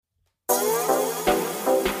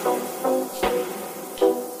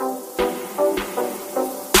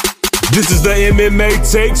This is the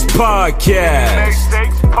MMA Takes Podcast.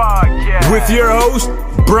 With your host,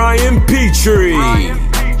 Brian Petrie.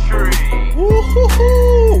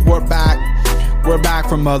 Woo-hoo-hoo. We're back. We're back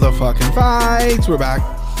from motherfucking fights. We're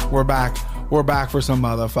back for some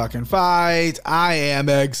motherfucking fights. I am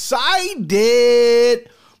excited.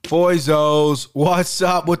 Boyzos, what's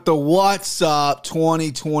up with the what's up?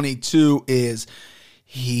 2022 is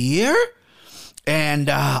here. And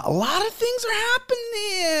a lot of things are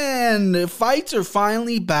happening. The fights are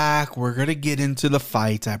finally back. We're going to get into the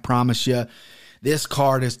fights. I promise you, this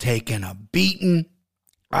card is taking a beating.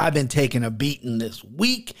 I've been taking a beating this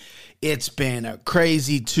week. It's been a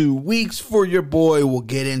crazy 2 weeks for your boy. We'll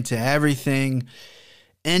get into everything.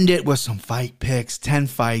 End it with some fight picks. 10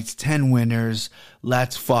 fights, 10 winners.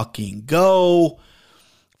 Let's fucking go.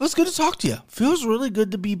 It's good to talk to you. Feels really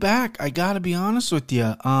good to be back. I got to be honest with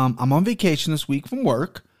you. I'm on vacation this week from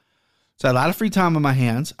work. So I had a lot of free time on my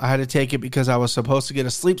hands. I had to take it because I was supposed to get a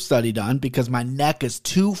sleep study done because my neck is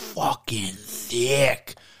too fucking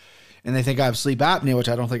thick. And they think I have sleep apnea, which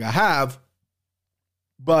I don't think I have.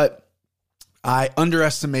 But I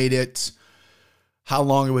underestimated how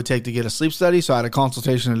long it would take to get a sleep study. So I had a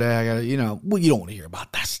consultation today. I got to, you don't want to hear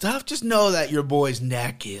about that stuff. Just know that your boy's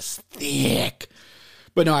neck is thick.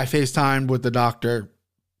 But no, I FaceTimed with the doctor.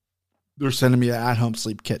 They're sending me an at-home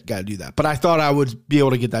sleep kit. Got to do that. But I thought I would be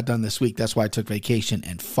able to get that done this week. That's why I took vacation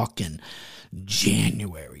in fucking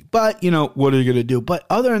January. But, what are you going to do? But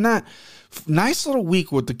other than that, nice little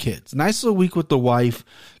week with the kids. Nice little week with the wife.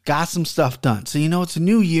 Got some stuff done. So, it's a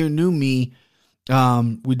new year, new me.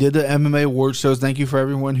 We did the MMA award shows. Thank you for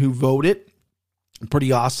everyone who voted.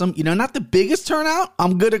 Pretty awesome. Not the biggest turnout.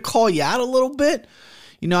 I'm going to call you out a little bit.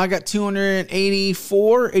 I got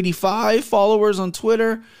 85 followers on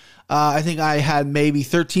Twitter. I think I had maybe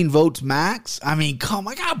 13 votes max. I got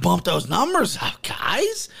to bump those numbers up,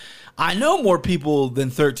 guys. I know more people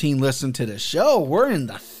than 13 listen to the show. We're in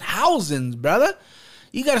the thousands, brother.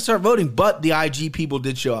 You got to start voting. But the IG people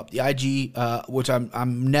did show up. The IG, which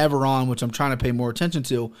I'm never on, which I'm trying to pay more attention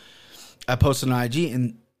to. I posted on IG,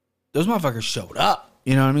 and those motherfuckers showed up.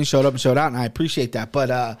 You know what I mean? Showed up and showed out, and I appreciate that.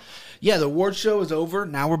 But, the award show is over.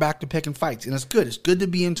 Now we're back to picking fights, and it's good. It's good to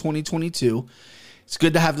be in 2022. It's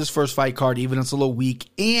good to have this first fight card, even if it's a little weak.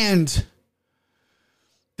 And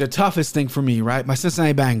the toughest thing for me, right? My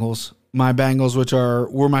Cincinnati Bengals. My Bengals, which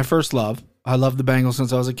were my first love. I love the Bengals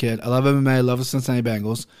since I was a kid. I love MMA. I love the Cincinnati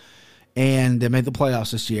Bengals. And they made the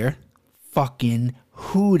playoffs this year. Fucking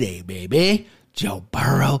hooday, baby. Joe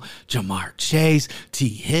Burrow, Jamar Chase, T.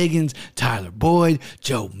 Higgins, Tyler Boyd,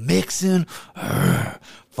 Joe Mixon.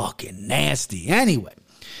 Fucking nasty. Anyway,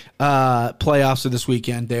 playoffs are this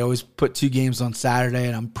weekend. They always put 2 games on Saturday,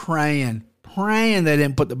 and I'm praying they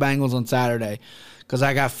didn't put the Bengals on Saturday because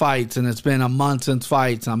I got fights, and it's been a month since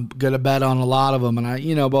fights. I'm going to bet on a lot of them, and I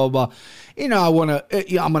blah, blah, blah. I want to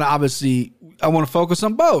focus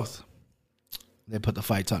on both. They put the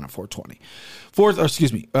fights on at 4:20. Fights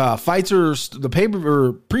are the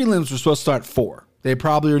prelims were supposed to start at 4. They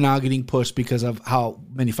probably are now getting pushed because of how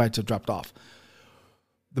many fights have dropped off.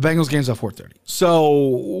 The Bengals game's at 4:30.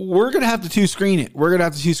 So we're gonna have to 2-screen it.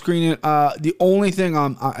 The only thing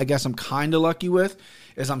I guess I'm kind of lucky with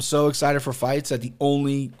is I'm so excited for fights that the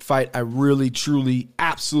only fight I really, truly,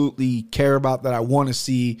 absolutely care about that I want to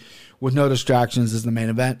see with no distractions is the main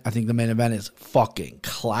event. I think the main event is fucking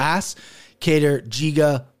class. Cater,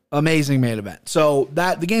 Giga, amazing main event. So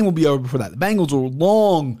the game will be over before that. The Bengals will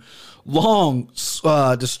long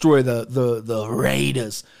destroy the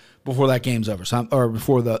Raiders before that game's over. Or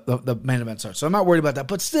before the main event starts. So I'm not worried about that.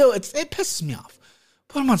 But still, it pisses me off.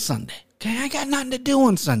 Put them on Sunday. Okay, I got nothing to do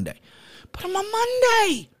on Sunday. Put them on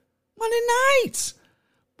Monday nights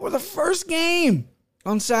for the first game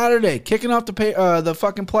on Saturday, kicking off the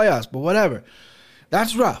fucking playoffs. But whatever.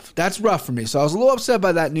 That's rough. That's rough for me. So I was a little upset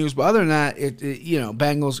by that news. But other than that,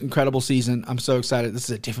 Bengals, incredible season. I'm so excited. This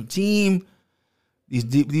is a different team.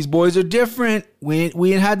 These boys are different.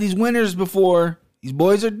 We ain't had these winners before. These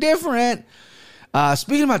boys are different.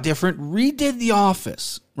 Speaking about different, redid The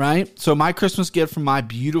Office, right? So my Christmas gift from my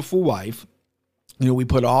beautiful wife, we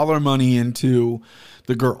put all our money into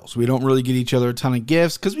the girls. We don't really get each other a ton of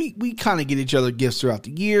gifts because we kind of get each other gifts throughout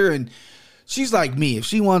the year. And she's like me. If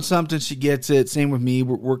she wants something, she gets it. Same with me.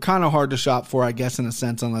 We're kind of hard to shop for, I guess, in a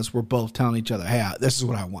sense, unless we're both telling each other, hey, this is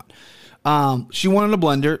what I want. She wanted a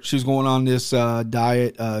blender. She's going on this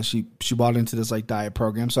diet. She bought into this diet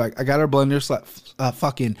program. So I got her blender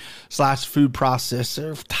slash food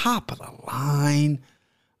processor. Top of the line.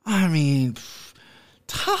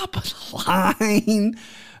 Top of the line.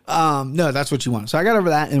 No, that's what you want. So I got over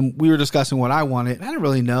that, and we were discussing what I wanted. I didn't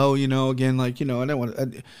really know, again, I don't want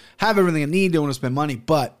to have everything I need. Don't want to spend money,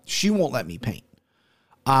 but she won't let me paint.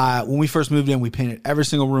 When we first moved in, we painted every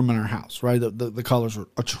single room in our house, right? The colors were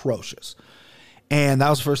atrocious. And that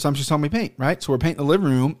was the first time she saw me paint, right? So we're painting the living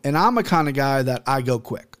room, and I'm a kind of guy that I go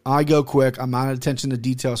quick. I'm not attention to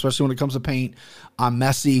detail, especially when it comes to paint. I'm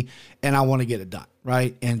messy, and I want to get it done,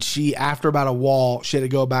 right? And she, after about a wall, she had to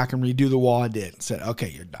go back and redo the wall. I did and said, okay,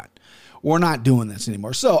 you're done. We're not doing this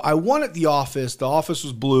anymore. So I wanted the office. The office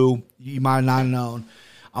was blue. You might not have known.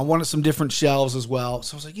 I wanted some different shelves as well.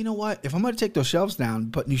 So I was like, you know what? If I'm going to take those shelves down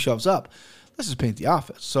and put new shelves up, let's just paint the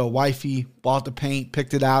office. So wifey bought the paint,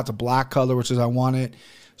 picked it out. It's a black color, which is I wanted.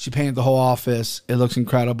 She painted the whole office. It looks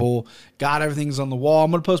incredible. Got everything's on the wall.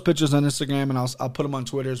 I'm going to post pictures on Instagram, and I'll put them on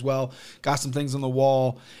Twitter as well. Got some things on the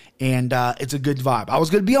wall, and it's a good vibe. I was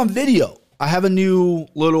going to be on video. I have a new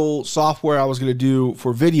little software I was going to do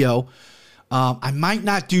for video. I might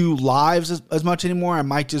not do lives as much anymore. I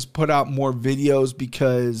might just put out more videos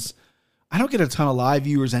because I don't get a ton of live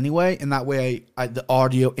viewers anyway, and that way the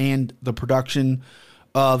audio and the production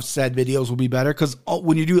of said videos will be better, because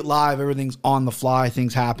when you do it live, everything's on the fly.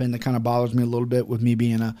 Things happen. That kind of bothers me a little bit with me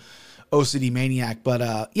being a OCD maniac.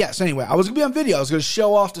 But yeah, so anyway, I was going to be on video. I was going to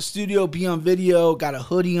show off the studio, be on video, got a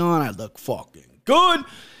hoodie on. I look fucking good.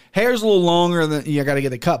 Hair's a little longer than I got to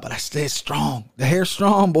get it cut, but I stay strong. The hair's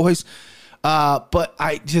strong, boys. But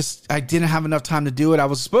I didn't have enough time to do it. I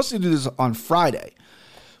was supposed to do this on Friday.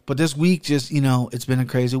 But this week, it's been a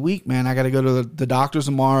crazy week, man. I got to go to the doctor's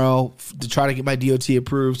tomorrow to try to get my DOT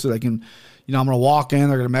approved so they can, I'm going to walk in.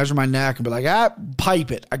 They're going to measure my neck and be like,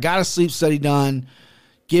 pipe it. I got a sleep study done.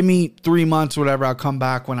 Give me 3 months or whatever. I'll come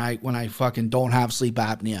back when I fucking don't have sleep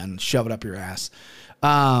apnea and shove it up your ass.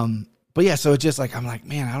 But yeah, so it's just like, I'm like,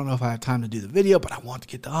 man, I don't know if I have time to do the video, but I want to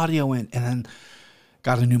get the audio in. And then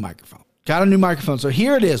got a new microphone. So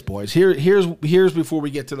here it is, boys. Here's before we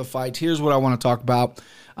get to the fights. Here's what I want to talk about.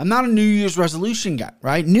 I'm not a New Year's resolution guy,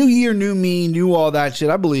 right? New year, new me, new all that shit.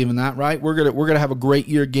 I believe in that, right? We're gonna have a great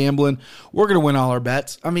year gambling. We're gonna win all our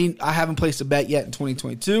bets. I mean, I haven't placed a bet yet in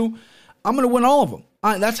 2022. I'm gonna win all of them.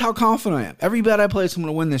 That's how confident I am. Every bet I place, I'm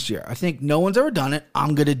gonna win this year. I think no one's ever done it.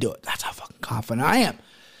 I'm gonna do it. That's how fucking confident I am.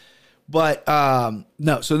 But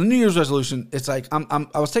no. So the New Year's resolution, it's like I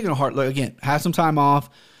was taking a hard look again. Had some time off.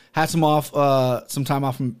 Had some time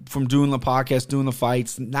off from doing the podcast, doing the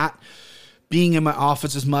fights, not being in my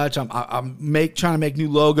office as much. I'm trying to make new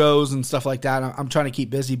logos and stuff like that. I'm trying to keep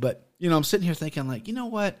busy, but I'm sitting here thinking like, you know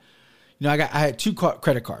what? I had 2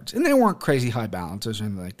 credit cards, and they weren't crazy high balances or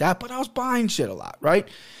anything like that, but I was buying shit a lot, right?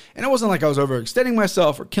 And it wasn't like I was overextending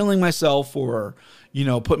myself or killing myself or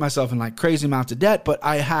putting myself in like crazy amounts of debt, but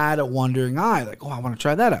I had a wandering eye, like, oh, I want to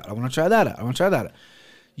try that out. I want to try that out.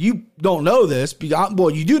 You don't know this. Well,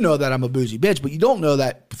 you do know that I'm a bougie bitch, but you don't know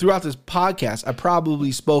that throughout this podcast, I've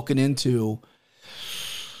probably spoken into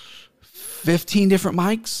 15 different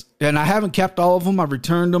mics, and I haven't kept all of them. I've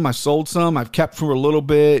returned them. I've sold some. I've kept for a little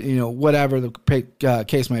bit, whatever the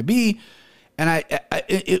case might be. And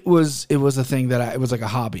it was a thing that it was like a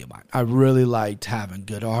hobby of mine. I really liked having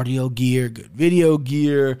good audio gear, good video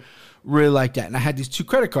gear, really liked that. And I had these 2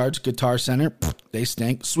 credit cards, Guitar Center, they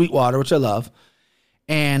stink, Sweetwater, which I love.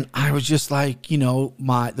 And I was just like,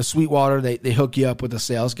 the Sweetwater, they hook you up with a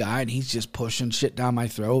sales guy, and he's just pushing shit down my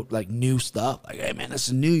throat, like new stuff. Like, hey, man, this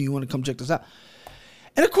is new. You want to come check this out?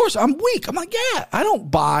 And, of course, I'm weak. I'm like, yeah, I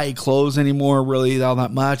don't buy clothes anymore really all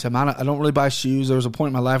that much. I don't really buy shoes. There was a point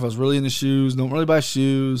in my life I was really into shoes. Don't really buy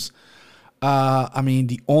shoes. I mean,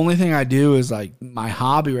 the only thing I do is, like, my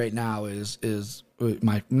hobby right now is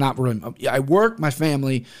not really. I work my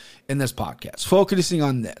family in this podcast, focusing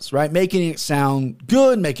on this, right? Making it sound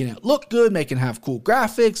good, making it look good, making it have cool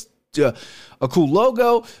graphics, a cool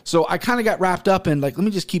logo. So I kind of got wrapped up in like, let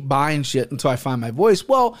me just keep buying shit until I find my voice.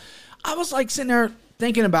 Well, I was like sitting there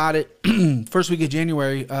thinking about it first week of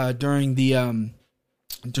January during the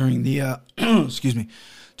excuse me,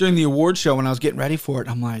 during the award show when I was getting ready for it.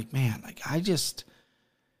 I'm like, man, like I just.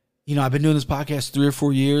 I've been doing this podcast 3 or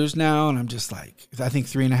 4 years now, and I'm just like, I think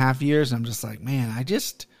 3.5 years. And I'm just like, man, I've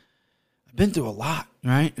been through a lot,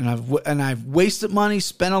 right? And I've wasted money,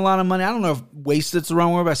 spent a lot of money. I don't know if wasted's the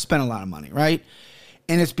wrong word, but I spent a lot of money, right?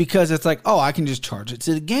 And it's because it's like, oh, I can just charge it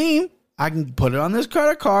to the game. I can put it on this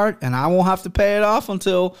credit card, and I won't have to pay it off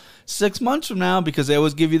until 6 months from now because they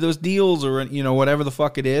always give you those deals or, whatever the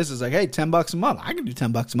fuck it is. It's like, hey, $10 a month. I can do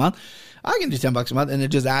 $10 a month. I can do $10 a month, and it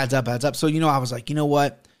just adds up. So, I was like, you know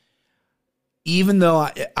what? even though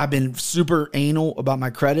I've been super anal about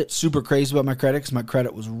my credit, super crazy about my credit, because my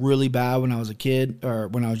credit was really bad when I was a kid or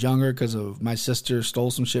when I was younger, because of my sister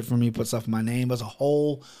stole some shit from me, put stuff in my name. It was a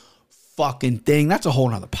whole fucking thing. That's a whole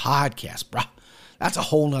nother podcast, bro. That's a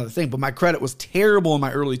whole nother thing. But my credit was terrible in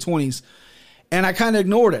my early 20s. And I kind of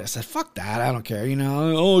ignored it. I said, fuck that. I don't care. You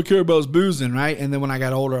know, all I care about is boozing, right? And then when I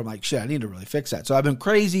got older, I'm like, shit, I need to really fix that. So I've been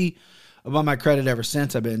crazy about my credit ever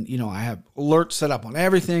since. I've been, I have alerts set up on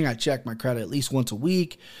everything. I check my credit at least once a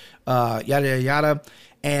week, yada, yada, yada.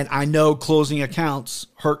 And I know closing accounts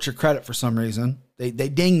hurt your credit for some reason. They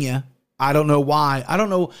ding you. I don't know why. I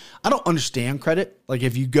don't understand credit. Like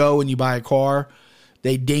if you go and you buy a car,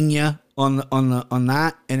 they ding you on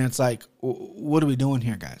that. And it's like, what are we doing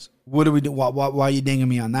here, guys? What do we do? Why are you dinging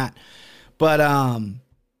me on that? But,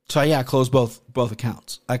 so yeah, I closed both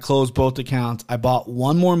accounts. I closed both accounts. I bought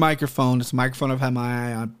one more microphone. It's a microphone I've had my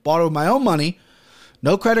eye on. Bought it with my own money.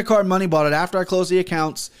 No credit card money. Bought it after I closed the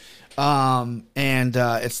accounts. And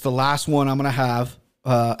it's the last one I'm going to have.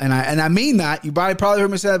 And I mean that. You probably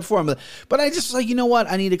heard me say that before. But I just like, you know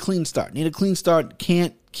what? I need a clean start.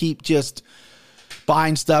 Can't keep just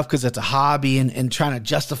buying stuff because it's a hobby and trying to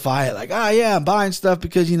justify it like, yeah, I'm buying stuff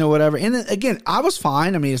because, whatever. And then, again, I was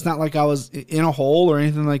fine. I mean, it's not like I was in a hole or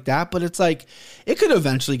anything like that, but it's like it could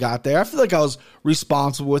eventually got there. I feel like I was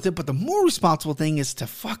responsible with it, but the more responsible thing is to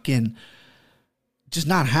fucking just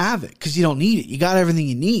not have it because you don't need it. You got everything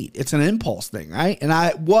you need. It's an impulse thing, right? And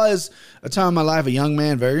I was a time in my life, a young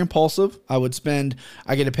man, very impulsive. I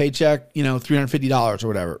get a paycheck, $350 or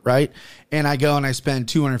whatever, right? And I go and I spend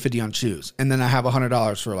 $250 on shoes, and then I have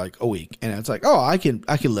 $100 for like a week, and it's like, I can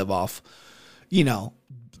live off,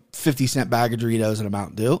 50-cent bag of Doritos and a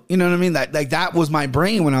Mountain Dew. You know what I mean? That was my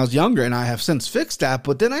brain when I was younger, and I have since fixed that.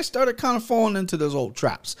 But then I started kind of falling into those old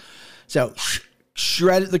traps. So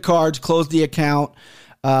shredded the cards, closed the account,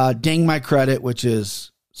 ding my credit, which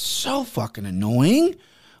is so fucking annoying.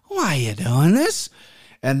 Why are you doing this?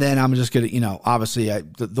 And then I'm just going to, obviously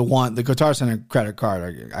the Guitar Center credit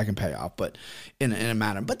card I can pay off, but in a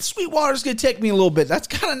matter. But the Sweetwater's going to take me a little bit. That's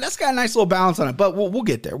got a nice little balance on it, but we'll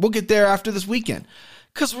get there. We'll get there after this weekend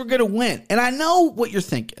because we're going to win. And I know what you're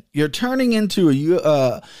thinking. You're turning into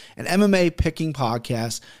an MMA picking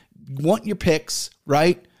podcast. You want your picks,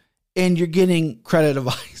 right? And you're getting credit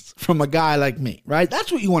advice from a guy like me, right? That's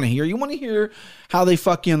what you want to hear. You want to hear how they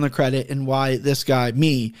fuck you on the credit and why this guy,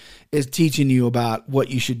 me, is teaching you about what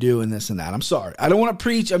you should do and this and that. I'm sorry. I don't want to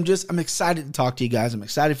preach. I'm excited to talk to you guys. I'm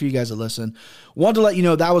excited for you guys to listen. Want to let you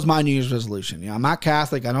know that was my New Year's resolution. I'm not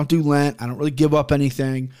Catholic. I don't do Lent. I don't really give up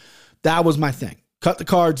anything. That was my thing. Cut the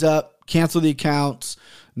cards up, cancel the accounts,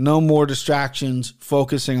 no more distractions,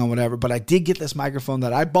 focusing on whatever. But I did get this microphone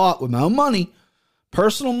that I bought with my own money.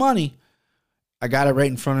 Personal money. I got it right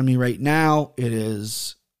in front of me right now. It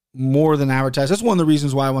is more than advertised. That's one of the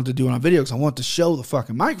reasons why I want to do it on video, because I want to show the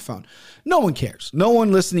fucking microphone. No one cares. No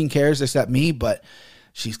one listening cares except me, but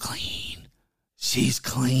she's clean. She's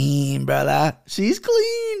clean, brother. She's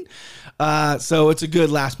clean. So it's a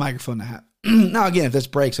good last microphone to have. Now, again, if this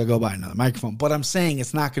breaks, I'll go buy another microphone. But I'm saying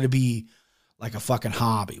it's not going to be like a fucking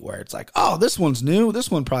hobby where it's like, oh, this one's new. This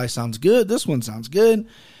one probably sounds good. This one sounds good.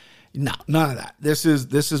 No, none of that. This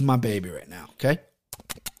is my baby right now, okay?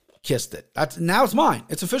 Kissed it. Now it's mine.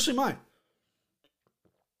 It's officially mine.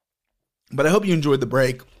 But I hope you enjoyed the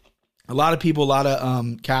break. A lot of people, a lot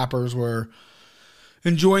of cappers were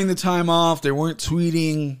enjoying the time off. They weren't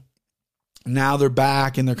tweeting. Now they're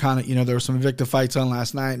back, and they're kind of, there were some Invicta fights on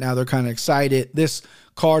last night. Now they're kind of excited. This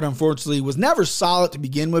card, unfortunately, was never solid to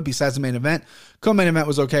begin with besides the main event. Co-main event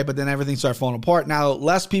was okay, but then everything started falling apart. Now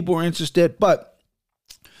less people are interested, but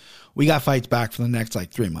we got fights back for the next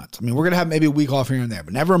 3 months. I mean, we're going to have maybe a week off here and there,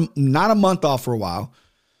 but not a month off for a while.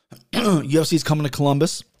 UFC's coming to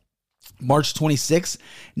Columbus, March 26th.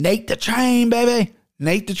 Nate the Train, baby.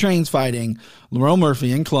 Nate the Train's fighting Lerone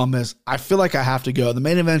Murphy in Columbus. I feel like I have to go. The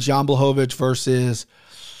main event's Jan Blachowicz versus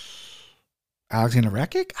Alexander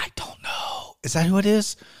Rakic? I don't know. Is that who it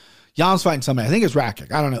is? Jan's fighting somebody. I think it's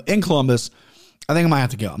Rakic. I don't know. In Columbus. I think I might have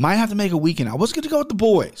to go. I might have to make a weekend. I was going to go with the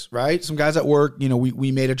boys, right? Some guys at work,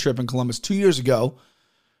 we made a trip in Columbus 2 years ago,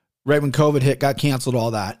 right when COVID hit, got canceled,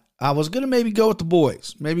 all that. I was going to maybe go with the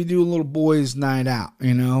boys, maybe do a little boys night out,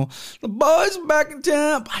 The boys are back in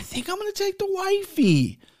town. I think I'm going to take the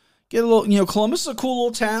wifey. Get a little, Columbus is a cool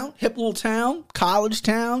little town, hip little town, college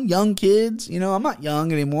town, young kids. I'm not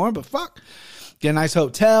young anymore, but fuck. Get a nice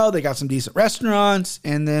hotel. They got some decent restaurants,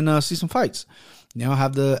 and then see some fights.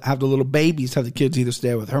 Have the little babies, have the kids either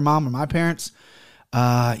stay with her mom or my parents.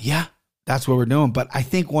 Yeah, that's what we're doing. But I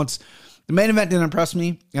think once the main event didn't impress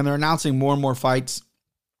me, and they're announcing more and more fights,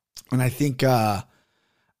 and I think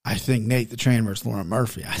I think Nate the Train versus Lauren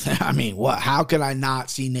Murphy. I mean, what? How can I not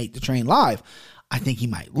see Nate the Train live? I think he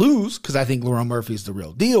might lose because I think Lauren Murphy is the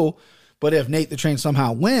real deal. But if Nate the Train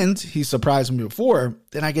somehow wins, he surprised me before,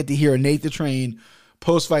 then I get to hear a Nate the Train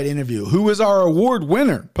post-fight interview, who is our award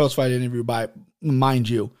winner post-fight interview by, mind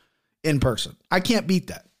you, in person. I can't beat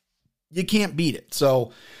that. You can't beat it.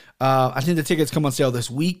 So I think the tickets come on sale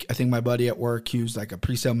this week. I think my buddy at work, who's like a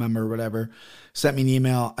pre-sale member or whatever, sent me an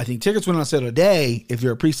email. I think tickets went on sale today if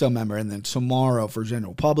you're a pre-sale member, and then tomorrow for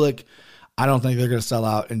general public. I don't think they're going to sell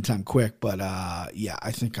out anytime quick, but yeah,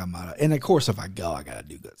 I think I'm out of. And of course, if I go, I got to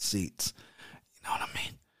do good seats. You know what I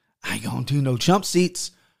mean? I ain't going to do no chump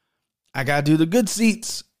seats. I got to do the good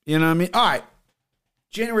seats. You know what I mean? All right.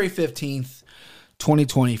 January 15th,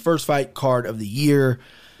 2020, first fight card of the year.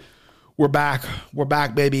 We're back. We're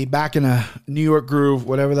back, baby. Back in a New York groove,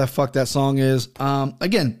 whatever the fuck that song is.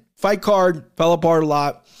 Again, fight card fell apart a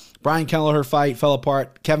lot. Brian Kelleher fight fell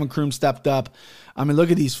apart. Kevin Croom stepped up. I mean,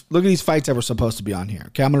 look at these fights that were supposed to be on here.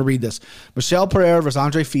 Okay, I'm going to read this. Michelle Pereira versus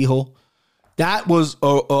Andre Fihel. That was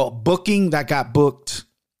a booking that got booked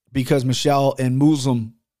because Michelle and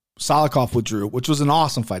Muslim Salikov withdrew, which was an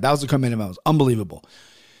awesome fight. That was a commitment. It was unbelievable.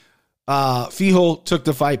 Fihel took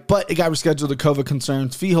the fight, but it got rescheduled to COVID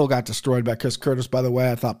concerns. Fihel got destroyed by Chris Curtis, by the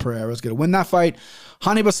way. I thought Pereira was going to win that fight.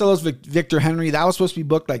 Hani Basilos, Victor Henry, that was supposed to be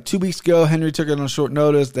booked like 2 weeks ago. Henry took it on short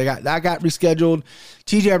notice. That got rescheduled.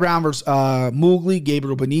 TJ Brown versus Mugli,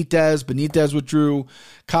 Gabriel Benitez. Benitez withdrew.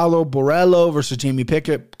 Carlo Borello versus Jamie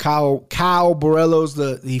Pickett. Cal Borello's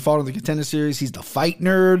he fought in the Contender Series. He's the fight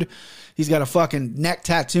nerd. He's got a fucking neck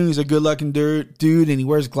tattoo. He's a good-looking dude, and he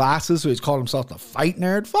wears glasses, so he's called himself the fight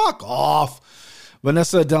nerd. Fuck off.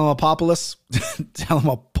 Vanessa Delamopoulos.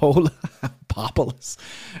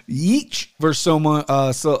 Yeech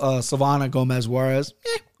versus Savannah Gomez Juarez.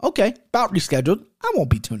 Okay. About rescheduled. I won't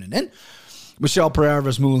be tuning in. Michelle Pereira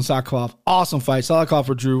versus Mulan Salikov. Awesome fight. Salikov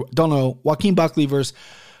withdrew. Don't know. Joaquin Buckley versus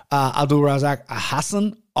Abdulrazak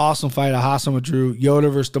Hassan. Awesome fight. Hassan withdrew.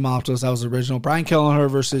 Yoda versus Demopoulos. That was the original. Brian Kelleher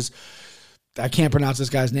versus, I can't pronounce this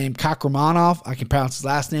guy's name, Kakramanov. I can pronounce his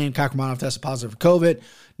last name. Kakramanov tested positive for COVID.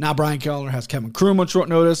 Now Brian Kelleher has Kevin Croom on short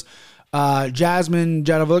notice. Jasmine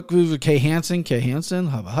Jadavuk, Kay Hansen,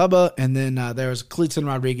 Hubba Hubba. And then there's Cleaton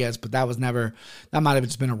Rodriguez, but that might have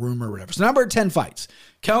just been a rumor or whatever. So number 10 fights.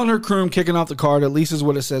 Kelleher, Croom kicking off the card, at least is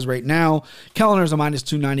what it says right now. Kelleher is a minus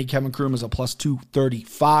 290. Kevin Croom is a plus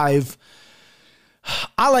 235.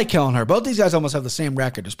 I like Kelleher. Both these guys almost have the same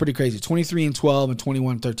record. It's pretty crazy. 23-12 and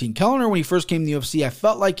 21-13. Kelleher, when he first came to the UFC, I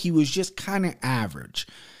felt like he was just kind of average.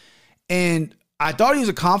 And I thought he was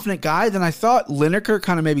a confident guy. Then I thought Lineker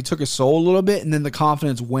kind of maybe took his soul a little bit, and then the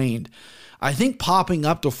confidence waned. I think popping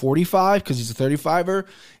up to 45, because he's a 35er,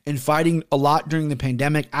 and fighting a lot during the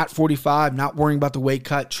pandemic at 45, not worrying about the weight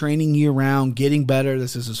cut, training year-round, getting better,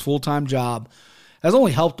 this is his full-time job, has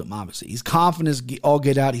only helped him, obviously. He's confident as all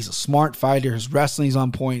get out. He's a smart fighter. His wrestling's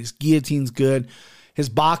on point. His guillotine's good. His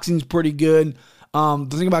boxing's pretty good. The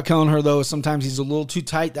thing about Kelleher, though, is sometimes he's a little too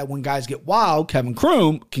tight that when guys get wild, Kevin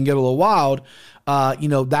Croom can get a little wild.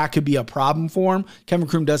 That could be a problem for him. Kevin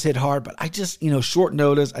Croom does hit hard, but I just, short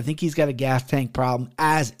notice, I think he's got a gas tank problem,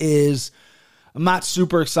 as is. I'm not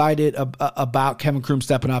super excited about Kevin Croom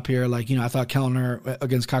stepping up here. I thought Kelleher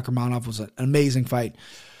against Kakramanov was an amazing fight.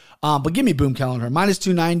 But give me Boom Kelleher. Minus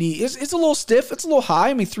 290. It's a little stiff. It's a little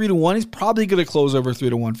high. 3-1. He's probably going to close over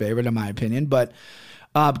 3-1 favorite, in my opinion. But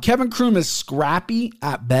Kevin Croom is scrappy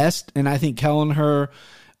at best. And I think Kelleher,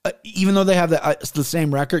 even though they have the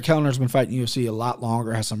same record, Kelleher's been fighting UFC a lot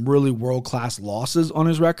longer, has some really world-class losses on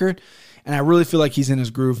his record. And I really feel like he's in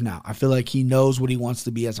his groove now. I feel like he knows what he wants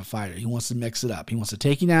to be as a fighter. He wants to mix it up. He wants to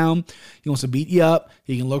take you down. He wants to beat you up.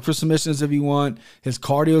 He can look for submissions if he wants. His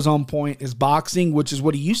cardio's on point. His boxing, which is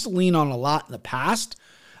what he used to lean on a lot in the past,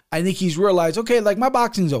 I think he's realized, okay, my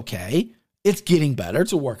boxing's okay. It's getting better.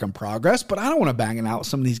 It's a work in progress, but I don't want to bang it out with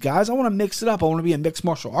some of these guys. I want to mix it up. I want to be a mixed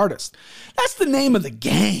martial artist. That's the name of the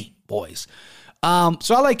game, boys.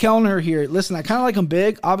 So I like Kelleher here. Listen, I kind of like him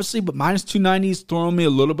big, obviously, but minus 290 is throwing me a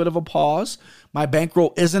little bit of a pause. My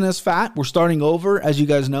bankroll isn't as fat. We're starting over, as you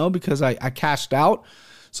guys know, because I cashed out.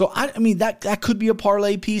 So that could be a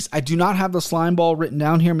parlay piece. I do not have the slime ball written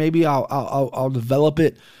down here. Maybe I'll develop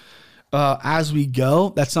it as we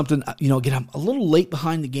go. That's something, again, I'm a little late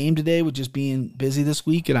behind the game today with just being busy this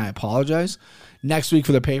week, and I apologize. Next week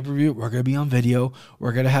for the pay-per-view, we're going to be on video.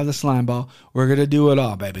 We're going to have the slime ball. We're going to do it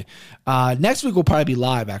all, baby. Next week will probably be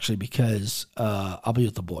live, actually, because I'll be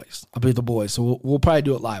with the boys. So we'll probably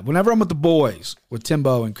do it live. Whenever I'm with the boys, with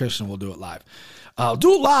Timbo and Christian, we'll do it live. I'll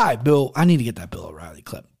do it live, Bill. I need to get that Bill O'Reilly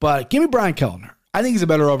clip. But give me Brian Kelleher. I think he's a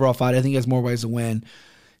better overall fighter. I think he has more ways to win.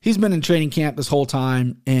 He's been in training camp this whole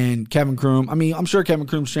time, and Kevin Croom. I mean, I'm sure Kevin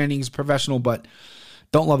Croom's training is professional, but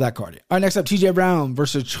don't love that card. All right, next up, TJ Brown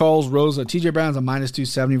versus Charles Rosa. TJ Brown's a minus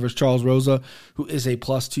 270 versus Charles Rosa, who is a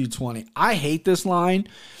plus 220. I hate this line,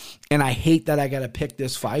 and I hate that I got to pick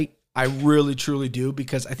this fight. I really, truly do,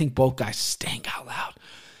 because I think both guys stink out loud.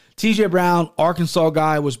 TJ Brown, Arkansas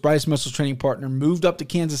guy, was Bryce Mitchell's training partner, moved up to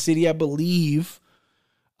Kansas City, I believe.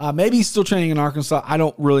 Maybe he's still training in Arkansas. I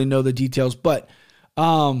don't really know the details, but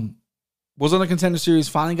was on the Contender Series,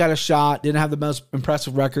 finally got a shot, didn't have the most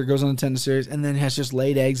impressive record, goes on the Contender Series, and then has just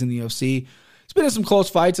laid eggs in the UFC. He's been in some close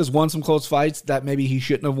fights, has won some close fights that maybe he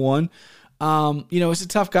shouldn't have won. He's a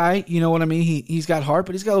tough guy. You know what I mean? He's got heart,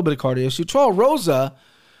 but he's got a little bit of cardio. So Charles Rosa,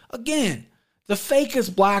 again, the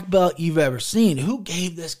fakest black belt you've ever seen. Who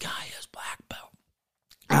gave this guy his black belt?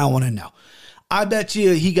 I want to know. I bet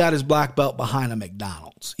you he got his black belt behind a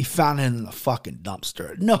McDonald's. He found it in the fucking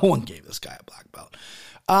dumpster. No one gave this guy a black belt.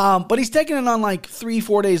 But he's taking it on like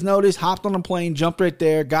 3-4 days notice, hopped on a plane, jumped right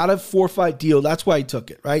there, got a 4-fight deal. That's why he took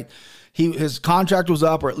it, right? His contract was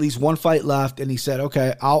up, or at least one fight left, and he said,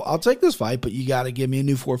 okay, I'll take this fight, but you got to give me a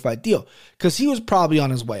new 4-fight deal. Because he was probably on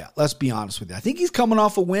his way out. Let's be honest with you. I think he's coming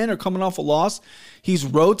off a win or coming off a loss. He's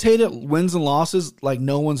rotated wins and losses like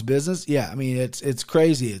no one's business. Yeah, I mean, it's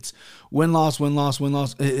crazy. It's win-loss, win-loss,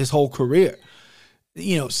 win-loss his whole career.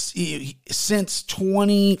 Since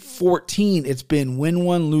 2014, it's been win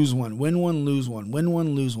one, lose one, win one, lose one, win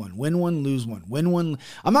one, lose one, win one, lose one, win one.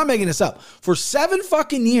 I'm not making this up. For 7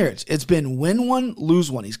 fucking years, it's been win one, lose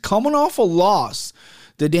one. He's coming off a loss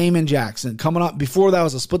to Damon Jackson. Coming up before that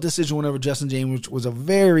was a split decision whenever Justin James, which was a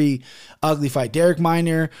very ugly fight. Derek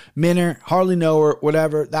Minner, hardly know her,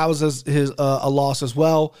 whatever. That was his a loss as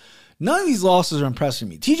well. None of these losses are impressing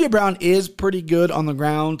me. TJ Brown is pretty good on the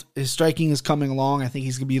ground. His striking is coming along. I think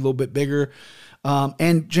he's going to be a little bit bigger.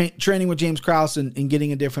 Training with James Krause and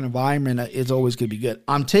getting a different environment is always going to be good.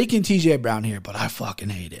 I'm taking TJ Brown here, but I fucking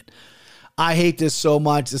hate it. I hate this so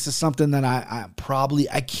much. This is something that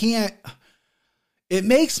I can't. It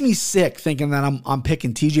makes me sick thinking that I'm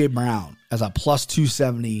picking TJ Brown as a plus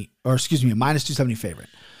 270, or excuse me, a minus 270 favorite.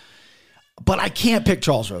 But I can't pick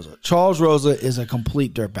Charles Rosa. Charles Rosa is a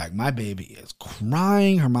complete dirtbag. My baby is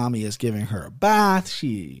crying. Her mommy is giving her a bath.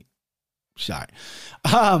 Sorry.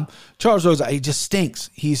 Charles Rosa, he just stinks.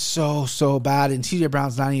 He's so bad. And TJ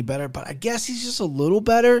Brown's not any better, but I guess he's just a little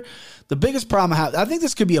better. The biggest problem I think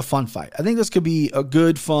this could be a fun fight. I think this could be a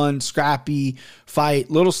good, fun, scrappy fight.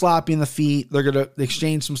 Little sloppy in the feet. They're going to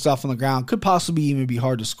exchange some stuff on the ground. Could possibly even be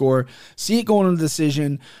hard to score. See it going to the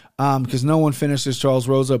decision because no one finishes Charles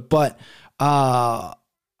Rosa, but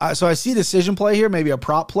so I see decision play here, maybe a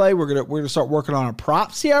prop play. We're gonna start working on our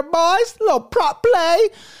props here, boys. A little prop play. I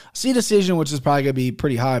see decision, which is probably gonna be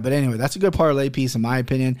pretty high, but anyway, that's a good parlay piece in my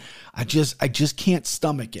opinion. I just can't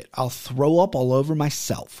stomach it. I'll throw up all over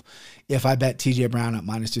myself if I bet TJ Brown at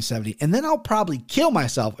minus 270, and then I'll probably kill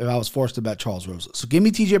myself if I was forced to bet Charles Rosa. So give me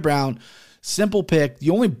TJ Brown. Simple pick. The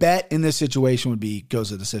only bet in this situation would be goes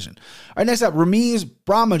to decision. All right, next up, Ramiz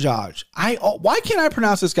Brahimaj. Why can't I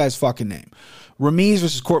pronounce this guy's fucking name? Ramiz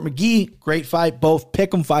versus Court McGee. Great fight. Both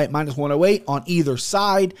pick 'em fight, minus 108 on either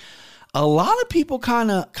side. A lot of people kind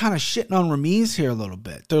of shitting on Ramiz here a little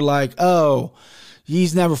bit. They're like, oh,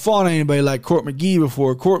 he's never fought anybody like Court McGee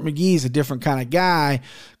before. Court McGee's a different kind of guy.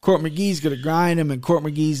 Court McGee's going to grind him, and Court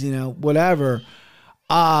McGee's, whatever.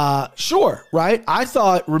 Sure, right? I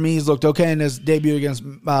thought Ramiz looked okay in his debut against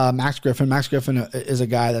Max Griffin. Max Griffin is a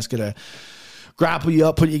guy that's going to grapple you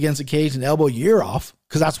up, put you against the cage, and elbow your ear off,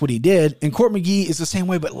 because that's what he did. And Court McGee is the same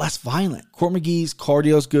way, but less violent. Court McGee's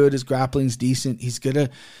cardio's good. His grappling's decent. He's gonna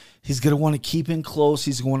want to keep in close.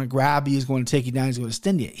 He's going to grab you. He's going to take you down. He's going to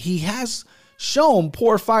extend you. He has shown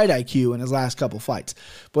poor fight IQ in his last couple fights.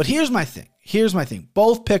 But here's my thing.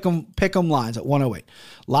 Both pick 'em lines at 108.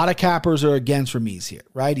 A lot of cappers are against Ramiz here,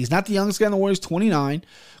 right? He's not the youngest guy in the world. He's 29.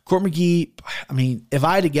 Court McGee, I mean, if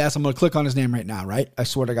I had to guess, I'm going to click on his name right now, right? I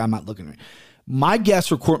swear to God, I'm not looking at it. My guess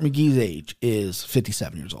for Court McGee's age is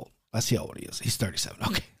 57 years old. Let's see how old he is. He's 37.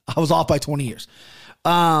 Okay. I was off by 20 years.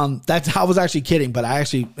 I was actually kidding, but I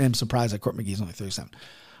actually am surprised that Court McGee's only 37.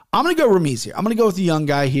 I'm going to go Ramiz here. I'm going to go with the young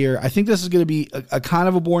guy here. I think this is going to be a kind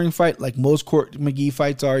of a boring fight like most Court McGee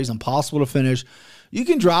fights are. He's impossible to finish. You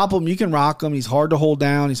can drop him. You can rock him. He's hard to hold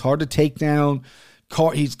down. He's hard to take down.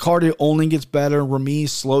 His cardio only gets better. Ramiz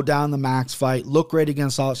slowed down the Max fight. Looked great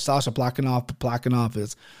against Sasha Plakhanov, but Plakhanov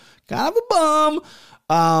is kind of a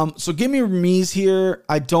bum. So give me Ramiz here.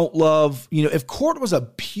 I don't love, if Court was a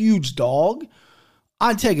huge dog,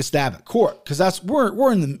 I'd take a stab at Court, because we're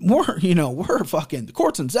fucking, the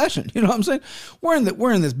Court's in session. You know what I'm saying? We're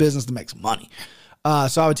in this business to make some money.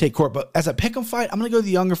 So I would take Court. But as a pick 'em fight, I'm going to go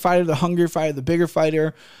the younger fighter, the hungrier fighter, the bigger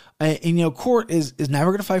fighter. And Court is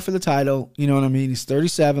never going to fight for the title. You know what I mean? He's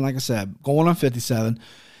 37, like I said, going on 57.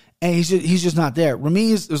 And he's just not there.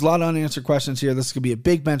 Ramiz, there's a lot of unanswered questions here. This could be a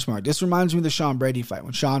big benchmark. This reminds me of the Sean Brady fight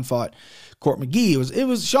when Sean fought Court McGee. It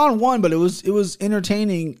was Sean won, but it was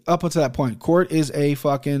entertaining up until that point. Court is a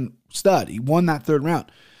fucking stud. He won that third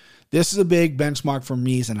round. This is a big benchmark for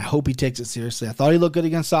Ramiz, and I hope he takes it seriously. I thought he looked good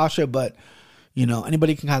against Sasha, but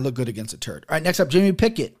anybody can kind of look good against a turd. All right, next up, Jamie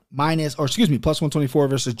Pickett, plus 124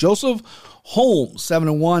 versus Joseph Holmes,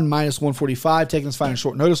 7-1, minus 145, taking this fight on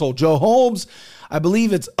short notice. Old Joe Holmes, I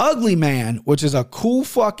believe it's Ugly Man, which is a cool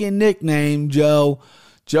fucking nickname, Joe.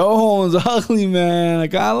 Joe Holmes, Ugly Man. I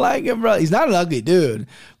kind of like it, bro. He's not an ugly dude,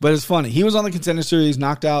 but it's funny. He was on the Contender Series,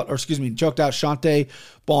 choked out Shante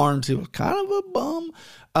Barnes, who was kind of a bum.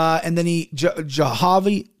 And then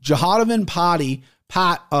Jahadovian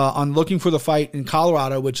Pat on Looking for the Fight in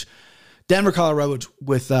Colorado, Denver, Colorado,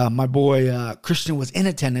 with my boy Christian was in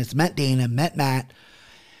attendance, met Dana, met Matt,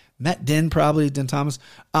 met Den Thomas.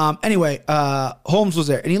 Anyway, Holmes was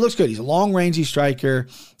there, and he looks good. He's a long-rangey striker,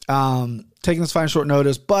 taking this fight on short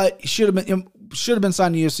notice, but he should have been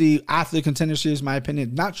signed to UFC after the Contender Series, in my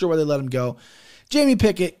opinion. Not sure why they let him go. Jamie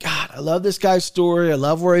Pickett, God, I love this guy's story. I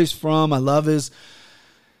love where he's from. I love his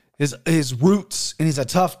roots, and he's a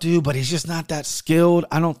tough dude, but he's just not that skilled.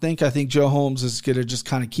 I think Joe Holmes is going to just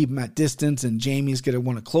kind of keep him at distance, and Jamie's going to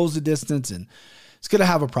want to close the distance, and it's going to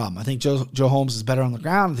have a problem. I think Joe Holmes is better on the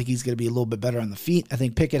ground. I think he's going to be a little bit better on the feet. I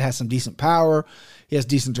think Pickett has some decent power. He has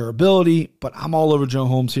decent durability, but I'm all over Joe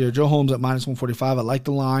Holmes here. Joe Holmes at minus 145. I like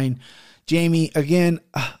the line. Jamie, again,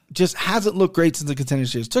 just hasn't looked great since the Contender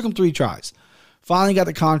Series. Took him 3 tries. Finally got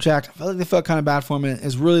the contract. I felt like they felt kind of bad for him, and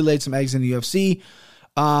has really laid some eggs in the UFC.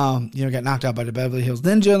 Got knocked out by the Beverly Hills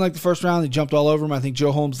Ninja in like the first round. He jumped all over him. I think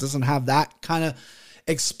Joe Holmes doesn't have that kind of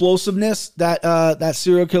explosiveness that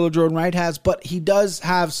serial killer Jordan Wright has, but he does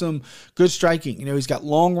have some good striking. He's got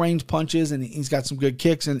long range punches, and he's got some good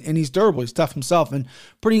kicks, and he's durable. He's tough himself, and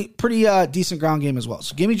pretty decent ground game as well.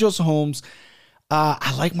 So give me Joseph Holmes.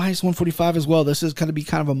 I like minus 145 as well. This is going to be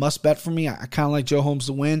kind of a must bet for me. I kind of like Joe Holmes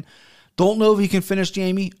to win. Don't know if he can finish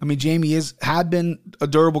Jamie. I mean, Jamie had been a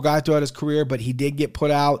durable guy throughout his career, but he did get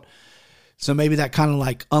put out. So maybe that kind of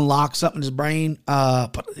like unlocks something in his brain.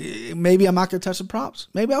 But maybe I'm not going to touch the props.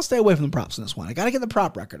 Maybe I'll stay away from the props in this one. I got to get the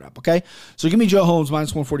prop record up, okay? So give me Joe Holmes, minus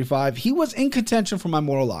 145. He was in contention for my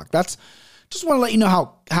mortal lock. Just want to let you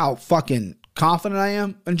know how fucking confident I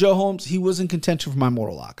am in Joe Holmes. He was in contention for my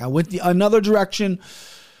mortal lock. I went another direction,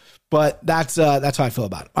 but that's how I feel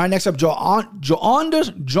about it. All right, next up, John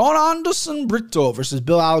Anderson Brito versus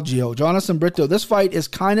Bill Algeo. John Anderson Brito. This fight is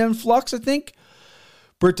kind of in flux, I think.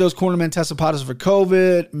 Brito's cornerman tested positive for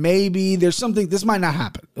COVID. Maybe there's something. This might not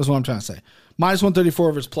happen, is what I'm trying to say. Minus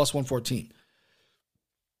 134 versus plus 114.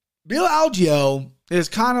 Bill Algeo is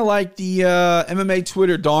kind of like the MMA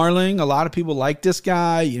Twitter darling. A lot of people like this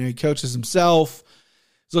guy. He coaches himself.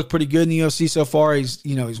 He's looked pretty good in the UFC so far. He's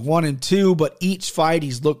 1-2, but each fight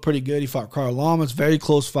he's looked pretty good. He fought Carl Lamas, very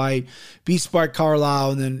close fight. Beat Spark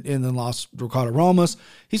Carlisle and then lost Ricardo Ramos.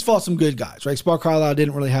 He's fought some good guys, right? Spark Carlisle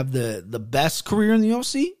didn't really have the best career in the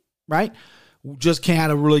UFC, right? Just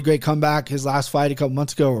had a really great comeback. His last fight a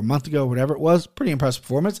month ago, whatever it was. Pretty impressive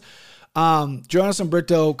performance. Jonathan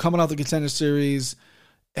Brito coming off the Contender Series.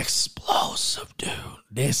 Explosive dude.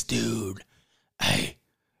 This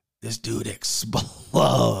dude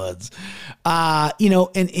explodes.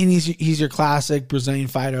 And he's your classic Brazilian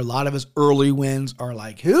fighter. A lot of his early wins are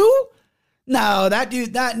like, who? No, that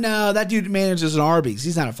dude manages an Arby's.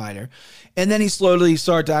 He's not a fighter. And then he slowly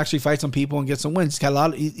started to actually fight some people and get some wins. He's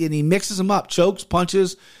got and he mixes them up, chokes,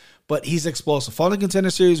 punches, but he's explosive. Fought in the Contender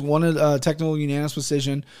Series, won a technical unanimous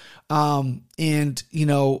decision. I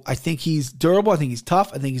think he's durable. I think he's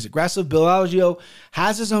tough. I think he's aggressive. Bill Algeo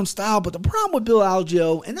has his own style, but the problem with Bill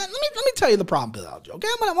Algeo, and let me tell you the problem with Bill Algeo. Okay,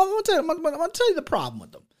 I'm gonna tell you the problem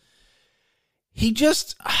with him.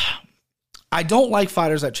 I don't like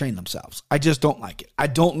fighters that train themselves. I just don't like it. I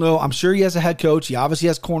don't know. I'm sure he has a head coach. He obviously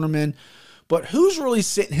has cornermen, but who's really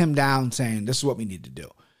sitting him down saying, this is what we need to do?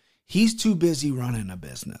 He's too busy running a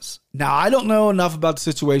business. Now, I don't know enough about the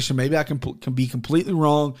situation. Maybe I can be completely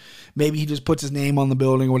wrong. Maybe he just puts his name on the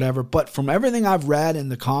building or whatever. But from everything I've read and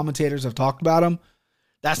the commentators have talked about him,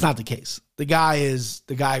 that's not the case. The guy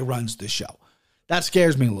who runs the show. That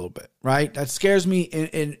scares me a little bit, right? That scares me,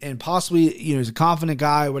 and possibly, he's a confident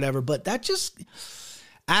guy or whatever. But that just,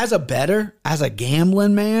 as a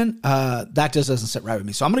gambling man, that just doesn't sit right with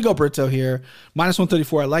me. So I'm going to go Brito here. Minus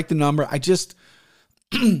 134. I like the number.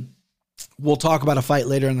 We'll talk about a fight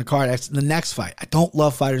later in the card. That's the next fight. I don't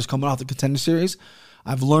love fighters coming off the Contender Series.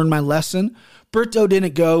 I've learned my lesson. Brito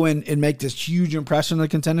didn't go and make this huge impression in the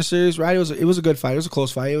Contender Series, right? It was a good fight. It was a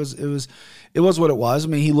close fight. It was what it was. I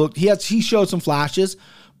mean, he showed some flashes,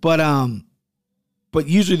 but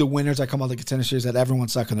usually the winners that come out of the Contender Series that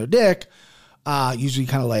everyone's sucking their dick, usually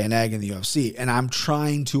kind of lay an egg in the UFC. And I'm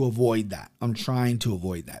trying to avoid that.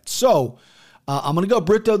 So I'm going to go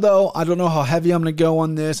Brito, though. I don't know how heavy I'm going to go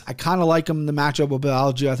on this. I kind of like him in the matchup with Bill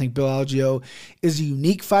Algeo. I think Bill Algeo is a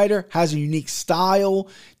unique fighter, has a unique style,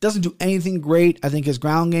 doesn't do anything great. I think his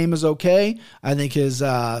ground game is okay. I think his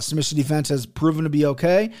submission defense has proven to be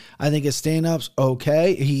okay. I think his stand-up's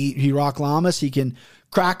okay. He rock Lamas. He can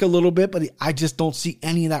crack a little bit, but I just don't see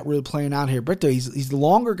any of that really playing out here. Brito, he's the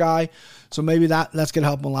longer guy, so maybe that's going to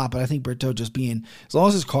help him a lot. But I think Brito just being, as long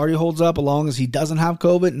as his cardio holds up, as long as he doesn't have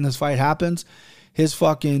COVID and this fight happens, his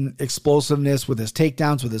fucking explosiveness with his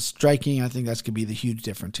takedowns, with his striking, I think that's going to be the huge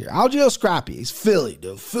difference here. Algeo scrappy. He's Philly,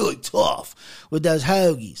 dude. Philly tough with those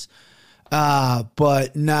hoagies.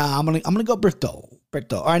 But nah, I'm gonna go Brito.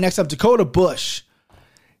 All right, next up, Dakota Bush.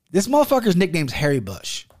 This motherfucker's nickname's Harry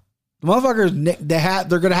Bush. The motherfuckers,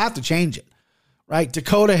 they're going to have to change it, right?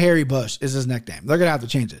 Dakota Harry Bush is his nickname. They're going to have to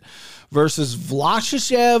change it. Versus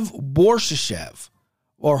Vlashishev Borshishev.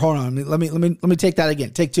 Or hold on, let me take that again.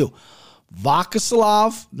 Take two.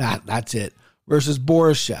 Vakoslav, that's it. Versus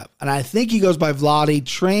Borishev. And I think he goes by Vladi.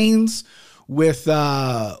 Trains with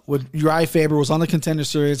Uriah Faber, was on the Contender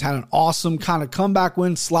Series, had an awesome kind of comeback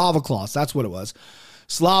win. Slavoklos, that's what it was.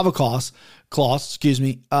 Slavoklos.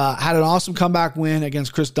 Had an awesome comeback win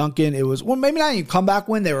against Chris Duncan. It was, well, maybe not even comeback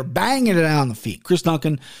win. They were banging it out on the feet. Chris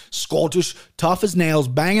Duncan, Scottish, tough as nails,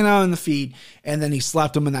 banging out on the feet, and then he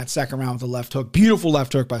slapped him in that second round with a left hook. Beautiful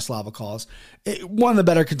left hook by Slavoklos. One of the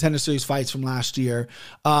better Contender Series fights from last year.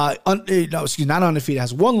 Not undefeated,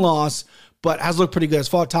 has one loss, but has looked pretty good. Has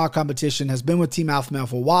fought top competition, has been with Team Alpha Male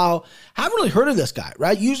for a while. Haven't really heard of this guy,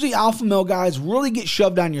 right? Usually Alpha Male guys really get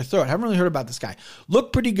shoved down your throat. Haven't really heard about this guy.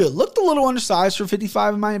 Looked pretty good. Looked a little undersized for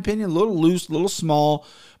 55 in my opinion. A little loose, a little small.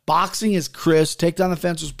 Boxing is crisp. Takedown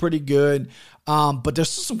defense was pretty good. But there's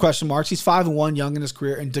still some question marks. He's 5-1, young in his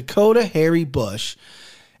career. And Dakota Harry Bush,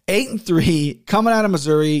 8-3, coming out of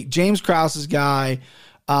Missouri. James Krause's guy.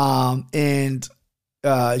 His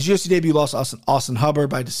UFC debut lost Austin Hubbard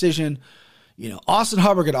by decision. You know, Austin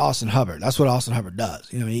Hubbard get Austin Hubbard. That's what Austin Hubbard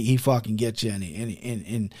does. You know, he fucking gets you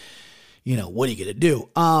and you know, what are you going to do?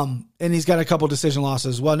 And he's got a couple decision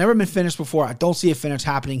losses as well. Never been finished before. I don't see a finish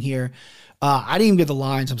happening here. I didn't even get the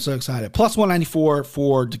lines. I'm so excited. Plus 194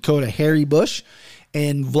 for Dakota Harry Bush,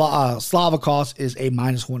 and Slavokos is a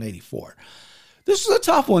minus 184. This is a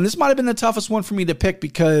tough one. This might have been the toughest one for me to pick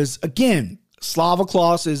because, again,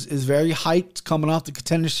 Slavokos is very hyped coming off the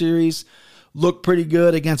Contender Series. Looked pretty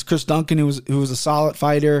good against Chris Duncan, who was a solid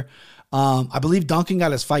fighter. I believe Duncan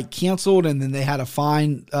got his fight canceled, and then they had to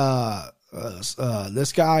fine this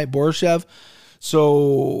guy, Borishev.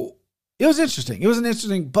 So it was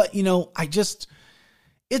interesting. But, you know,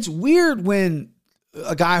 it's weird when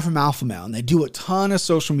a guy from Alpha Male, and they do a ton of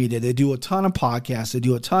social media, they do a ton of podcasts, they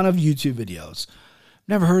do a ton of YouTube videos.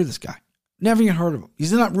 Never heard of this guy. Never even heard of him.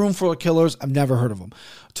 He's in that room full of killers. I've never heard of him.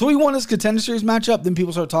 Until he won his Contender Series matchup, then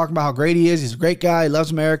people started talking about how great he is. He's a great guy. He loves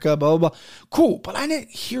America, blah, blah, blah. Cool, but I didn't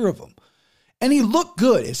hear of him. And he looked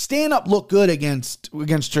good. His stand-up looked good against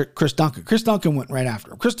Chris Duncan. Chris Duncan went right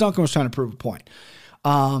after him. Chris Duncan was trying to prove a point.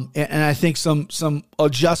 And I think some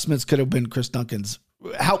adjustments could have been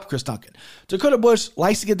helped Chris Duncan. Dakota Bush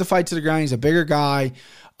likes to get the fight to the ground. He's a bigger guy.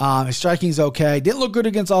 His striking's okay. Didn't look good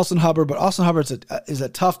against Austin Hubbard, but Austin Hubbard is a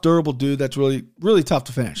tough, durable dude that's really, really tough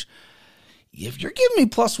to finish. If you're giving me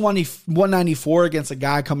plus 194 against a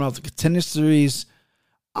guy coming off the Contender Series,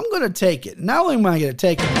 I'm going to take it. Not only am I going to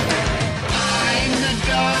take it, I'm the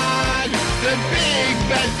dog, the big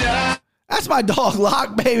bad dog. That's my dog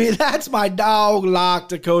lock, baby. That's my dog lock,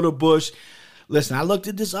 Dakota Bush. Listen, I looked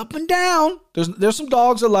at this up and down. There's some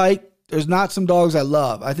dogs I like. There's not some dogs I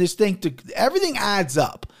love. I just think everything adds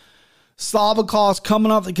up. Slavokos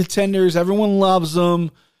coming off the Contenders. Everyone loves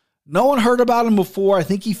him. No one heard about him before. I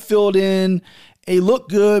think he filled in. He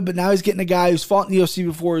looked good, but now he's getting a guy who's fought in the UFC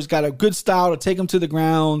before. He's got a good style to take him to the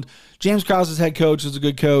ground. James Krause's head coach is a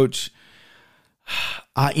good coach.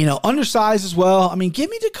 Undersized as well. I mean, give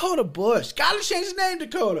me Dakota Bush. Got to change his name,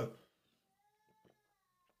 Dakota.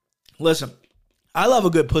 Listen, I love a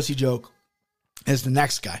good pussy joke. Is the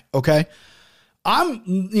next guy, okay? I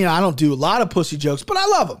don't do a lot of pussy jokes, but I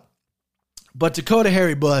love them. But Dakota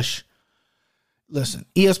Harry Bush, listen,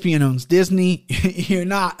 ESPN owns Disney.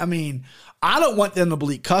 I don't want them to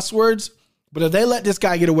bleep cuss words, But if they let this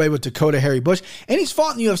guy get away with Dakota Harry Bush, and he's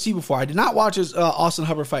fought in the UFC before. I did not watch his Austin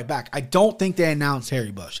Hubbard fight back. I don't think they announced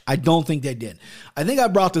Harry Bush. I don't think they did. I think I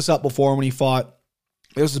brought this up before when he fought.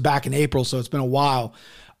 This was back in April, so it's been a while.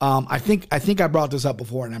 I think I brought this up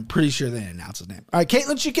before, and I'm pretty sure they didn't announce his name. All right,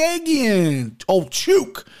 Caitlin Chookagian. Oh,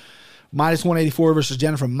 Chook. Minus 184 versus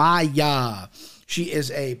Jennifer Maia. She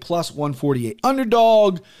is a plus 148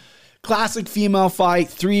 underdog. Classic female fight.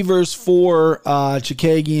 3 versus 4.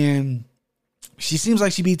 Chookagian. She seems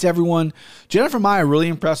like she beats everyone. Jennifer Maia really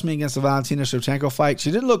impressed me against the Valentina Shevchenko fight.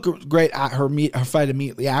 She didn't look great at her fight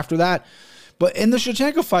immediately after that. But in the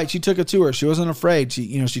Shevchenko fight, she took it to her. She wasn't afraid.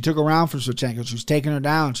 She took around for Shevchenko. She was taking her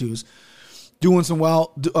down. She was doing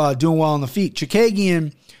well on the feet.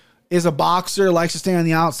 Chookagian is a boxer, likes to stay on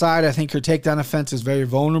the outside. I think her takedown offense is very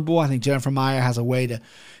vulnerable. I think Jennifer Maia has a way to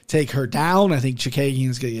take her down. I think Chookagian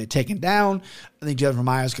is going to get taken down. I think Jennifer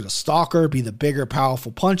Maia is going to stalk her, be the bigger,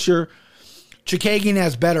 powerful puncher. Chookagian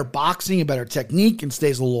has better boxing and better technique and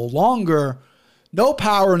stays a little longer. No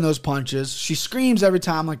power in those punches. She screams every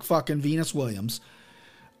time like fucking Venus Williams.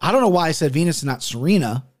 I don't know why I said Venus and not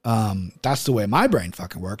Serena. That's the way my brain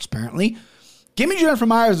fucking works, apparently. Give me Jennifer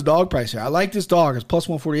Maia as a dog price here. I like this dog. It's plus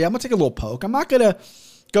 148. I'm going to take a little poke. I'm not going to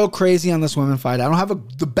go crazy on this women fight. I don't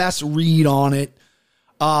have the best read on it.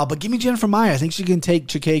 But give me Jennifer Maia. I think she can take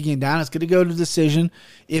Chookagian down. It's going to go to decision.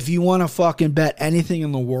 If you want to fucking bet anything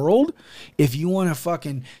in the world, if you want to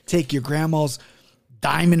fucking take your grandma's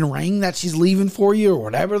diamond ring that she's leaving for you or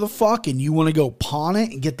whatever the fuck, and you want to go pawn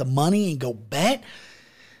it and get the money and go bet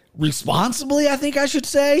responsibly, I think I should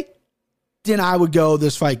say, then I would go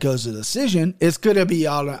this fight goes to decision. It's going to be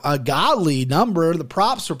on a godly number. The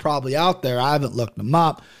props are probably out there. I haven't looked them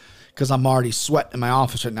up because I'm already sweating in my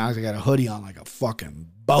office right now because I got a hoodie on like a fucking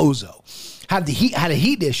bozo. Had a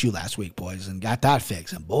heat issue last week, boys, and got that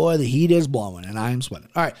fixed. And boy, the heat is blowing, and I am sweating.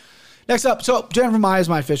 All right, next up. So Jennifer Maia is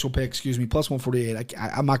my official pick. Excuse me, plus 148.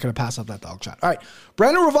 I'm not going to pass up that dog shot. All right,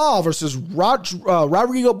 Brandon Royval versus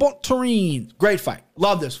Rodrigo Bontorin. Great fight.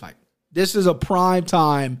 Love this fight. This is a prime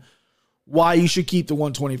time why you should keep the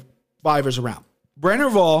 125ers around. Brandon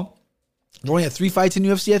Royval only had 3 fights in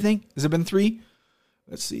UFC, I think. Has it been 3?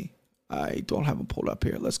 Let's see. I don't have them pulled up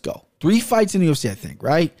here. Let's go. 3 fights in the UFC, I think,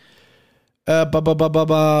 right?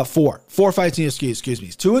 4. 4 fights in the UFC, excuse me.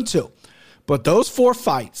 It's 2-2. But those 4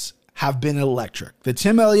 fights have been electric. The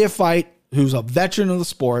Tim Elliott fight, who's a veteran of the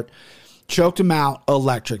sport, choked him out,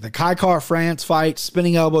 electric. The Kai Kara-France fight,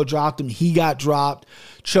 spinning elbow dropped him. He got dropped.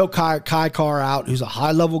 Choked Kai Kara out, who's a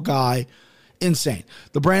high-level guy. Insane.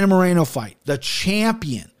 The Brandon Moreno fight, the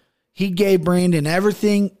champion. He gave Brandon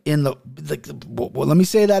everything in well, let me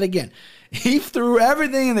say that again. He threw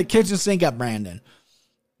everything in the kitchen sink at Brandon.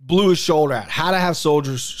 Blew his shoulder out. Had to have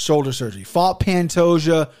shoulder surgery. Fought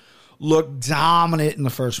Pantoja. Looked dominant in the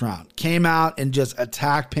first round. Came out and just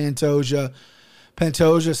attacked Pantoja.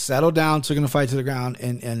 Pantoja settled down, took him to fight to the ground,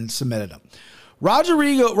 and submitted him.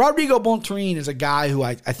 Rodrigo Bontorin is a guy who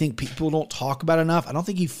I think people don't talk about enough. I don't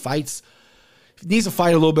think he fights. He needs to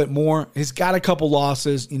fight a little bit more. He's got a couple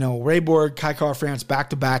losses. Ray Borg, Kai Kara-France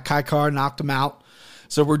back-to-back. Kai Kara knocked him out.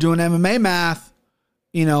 So we're doing MMA math.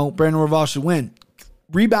 Brandon Royval should win.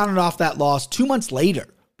 Rebounded off that loss 2 months later,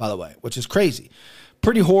 by the way, which is crazy.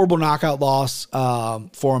 Pretty horrible knockout loss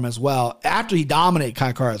for him as well. After he dominated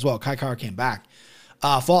Kai Kara as well. Kai Kara came back.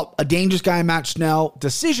 Fought a dangerous guy, Matt Schnell.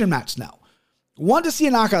 Decision Matt Schnell. Want to see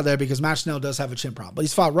a knockout there because Matt Schnell does have a chin problem. But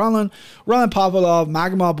he's fought Roland Pavlov,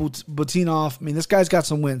 Magomedov Butinov. I mean, this guy's got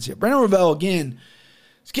some wins here. Brandon Royval, again,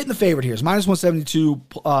 is getting the favorite here. It's minus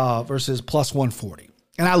 172 versus plus 140.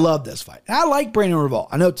 And I love this fight. And I like Brandon Royval.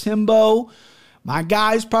 I know Timbo, my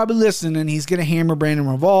guy's probably listening. He's going to hammer Brandon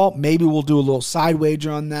Royval. Maybe we'll do a little side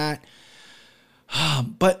wager on that.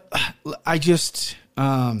 But I just...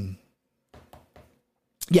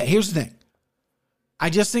 here's the thing. I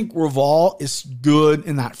just think Royval is good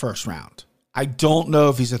in that first round. I don't know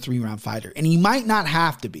if he's a 3-round fighter. And he might not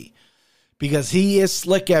have to be because he is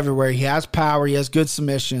slick everywhere. He has power. He has good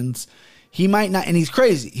submissions. He might not, and he's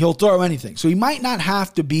crazy. He'll throw anything. So he might not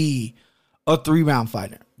have to be a 3-round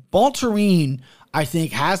fighter. Bontorin, I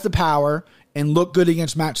think, has the power and look good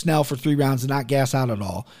against Matt Schnell for 3 rounds and not gas out at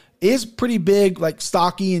all. Is pretty big, like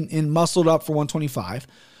stocky and muscled up for 125.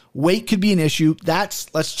 Weight could be an issue.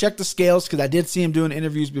 Let's check the scales because I did see him doing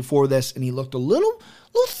interviews before this and he looked a little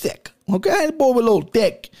thick. Okay, the boy was a little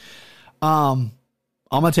thick. I'm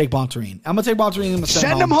gonna take Bontorin. I'm gonna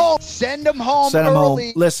send him home. Send him home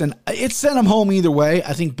early. Listen, it's send him home either way.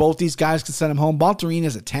 I think both these guys can send him home. Bontorin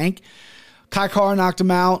is a tank. Kai Kara knocked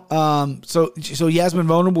him out. So he has been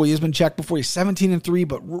vulnerable. He has been checked before. He's 17-3,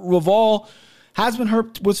 but Royval has been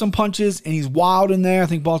hurt with some punches, and he's wild in there. I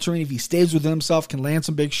think Balterini, if he stays within himself, can land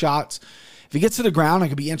some big shots. If he gets to the ground, it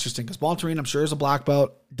could be interesting because Balterini, I'm sure, is a black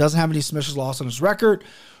belt. Doesn't have any submissions lost on his record.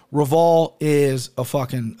 Roval is a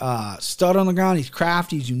fucking stud on the ground. He's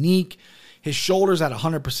crafty. He's unique. His shoulder's at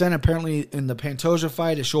 100%. Apparently, in the Pantoja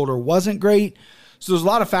fight, his shoulder wasn't great. So there's a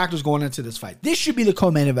lot of factors going into this fight. This should be the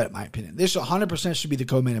co-main event, in my opinion. This 100% should be the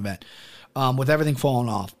co-main event with everything falling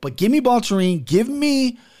off. But give me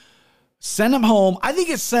Balterini. Send him home. I think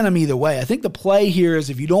it's send him either way. I think the play here is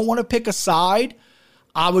if you don't want to pick a side,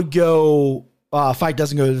 I would go fight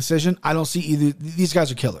doesn't go to decision. I don't see either. These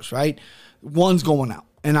guys are killers, right? One's going out.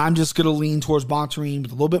 And I'm just going to lean towards Balterini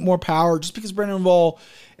with a little bit more power just because Brandon Royval,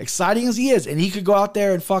 exciting as he is, and he could go out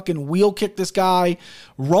there and fucking wheel kick this guy,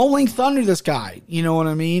 rolling thunder this guy, you know what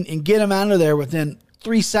I mean, and get him out of there within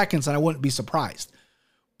 3 seconds, and I wouldn't be surprised.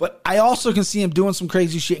 But I also can see him doing some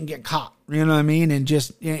crazy shit and get caught, you know what I mean, and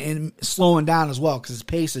just and slowing down as well because his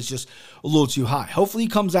pace is just a little too high. Hopefully he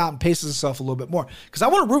comes out and paces himself a little bit more because I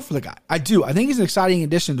want to root for the guy. I do. I think he's an exciting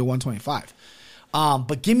addition to 125.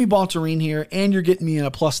 But give me Balterini here, and you're getting me in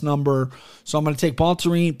a plus number. So I'm going to take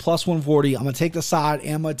Balterini plus 140. I'm going to take the side,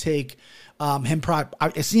 and I'm going to take him.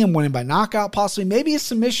 I see him winning by knockout, possibly. Maybe a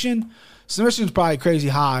submission. Submission is probably crazy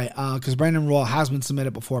high because Brandon Royval has been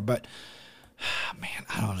submitted before. But man,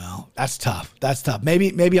 I don't know. That's tough.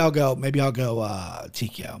 Maybe I'll go.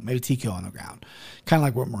 TKO. Maybe TKO on the ground, kind of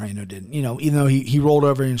like what Moreno did. You know, even though he rolled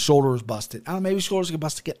over and shoulder was busted. I don't know. Maybe shoulders get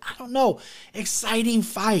busted again. I don't know. Exciting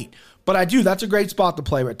fight. But I do. That's a great spot to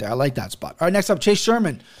play right there. I like that spot. All right, next up, Chase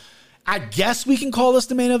Sherman. I guess we can call this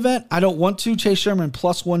the main event. I don't want to. Chase Sherman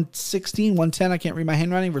plus 116, 110. I can't read my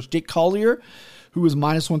handwriting versus Jake Collier, who was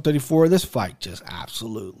minus 134. This fight just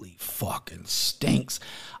absolutely fucking stinks.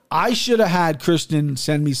 I should have had Christian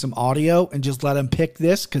send me some audio and just let him pick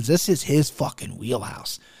this because this is his fucking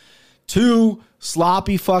wheelhouse. 2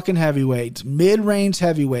 sloppy fucking heavyweights, mid-range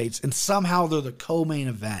heavyweights, and somehow they're the co-main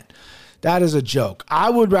event. That is a joke.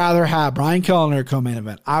 I would rather have Brian Kellner co-main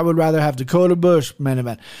event. I would rather have Dakota Bush main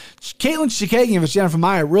event. Caitlin Chikagian versus Jennifer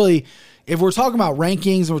Maia, really, if we're talking about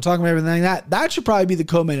rankings and we're talking about everything like that should probably be the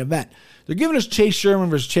co-main event. They're giving us Chase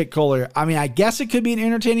Sherman versus Jake Collier. I mean, I guess it could be an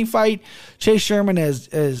entertaining fight. Chase Sherman has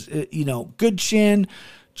good chin,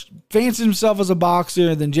 fancies himself as a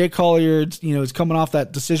boxer. Then Jake Collier, is coming off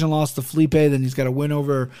that decision loss to Felipe. Then he's got a win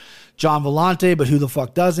over John Vellante, but who the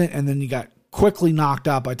fuck doesn't? And then you got quickly knocked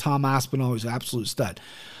out by Tom Aspinall, who's an absolute stud.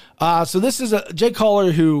 So this is a Jake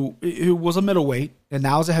Collier who was a middleweight and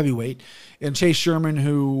now is a heavyweight, and Chase Sherman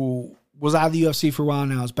who was out of the UFC for a while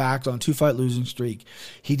now is back on a 2-fight losing streak.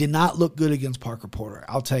 He did not look good against Parker Porter.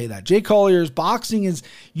 I'll tell you that. Jake Collier's boxing is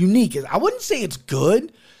unique. I wouldn't say it's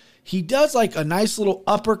good. He does like a nice little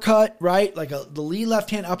uppercut, right? Like the lead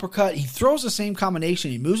left-hand uppercut. He throws the same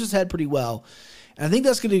combination. He moves his head pretty well. And I think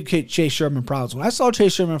that's going to get Chase Sherman proud. So when I saw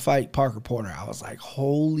Chase Sherman fight Parker Porter, I was like,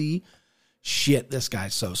 holy shit, this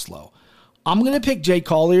guy's so slow. I'm going to pick Jake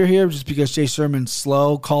Collier here just because Chase Sherman's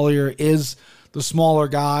slow. Collier is the smaller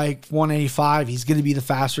guy, 185. He's going to be the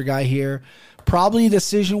faster guy here. Probably a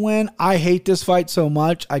decision win. I hate this fight so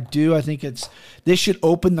much. I do. I think this should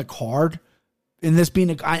open the card. In this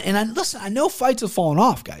being I know fights have fallen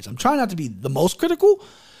off, guys. I'm trying not to be the most critical,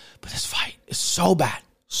 but this fight is so bad.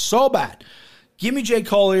 So bad. Give me Jake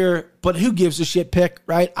Collier, but who gives a shit pick,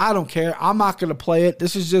 right? I don't care. I'm not going to play it.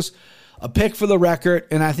 This is just a pick for the record,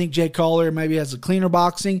 and I think Jake Collier maybe has a cleaner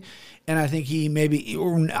boxing, and I think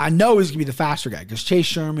I know he's going to be the faster guy because Chase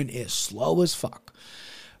Sherman is slow as fuck.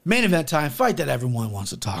 Main event time, fight that everyone wants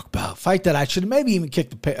to talk about. Fight that I should maybe even kick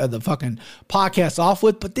the fucking podcast off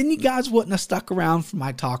with, but then you guys wouldn't have stuck around for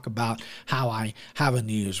my talk about how I have a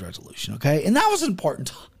New Year's resolution, okay? And that was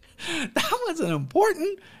important. That was an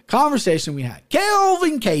important conversation we had.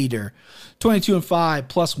 Calvin Kattar, 22-5,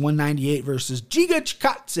 plus 198 versus Giga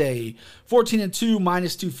Chikadze, 14-2,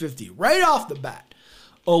 minus 250. Right off the bat,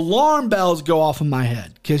 alarm bells go off in my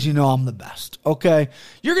head because I'm the best, okay?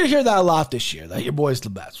 You're going to hear that a lot this year, that your boy's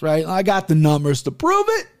the best, right? I got the numbers to prove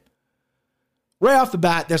it. Right off the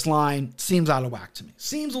bat, this line seems out of whack to me.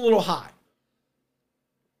 Seems a little high.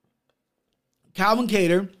 Calvin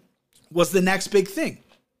Kattar was the next big thing.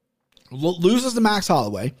 Loses to Max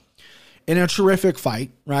Holloway in a terrific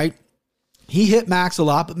fight, right? He hit Max a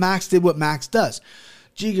lot, but Max did what Max does.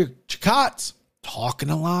 Giga Chikadze talking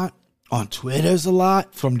a lot, on Twitter's a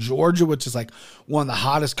lot, from Georgia, which is like one of the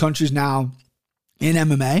hottest countries now in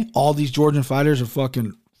MMA. All these Georgian fighters are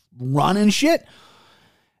fucking running shit.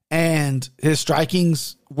 And his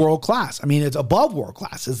striking's world class. I mean, it's above world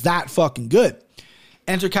class. It's that fucking good.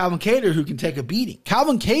 Enter Calvin Kattar, who can take a beating.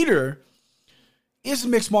 Calvin Kattar is a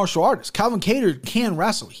mixed martial artist. Calvin Kattar can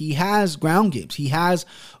wrestle. He has ground games. He has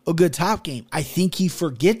a good top game. I think he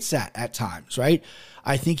forgets that at times, right?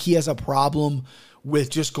 I think he has a problem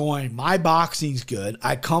with just going, my boxing's good.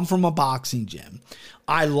 I come from a boxing gym.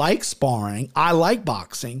 I like sparring. I like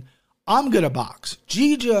boxing. I'm good at box.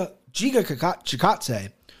 Giga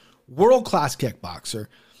Chikadze, world-class kickboxer.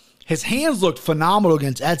 His hands looked phenomenal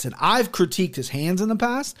against Edson. I've critiqued his hands in the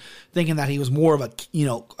past, thinking that he was more of a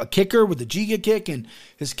kicker with the Giga kick, and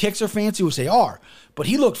his kicks are fancy, which they are. But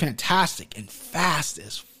he looked fantastic and fast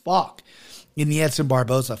as fuck in the Edson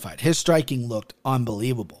Barboza fight. His striking looked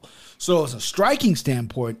unbelievable. So as a striking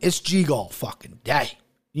standpoint, it's Giga all fucking day.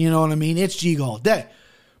 You know what I mean? It's Giga all day.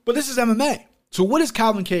 But this is MMA. So what is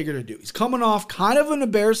Calvin Kattar to do? He's coming off kind of an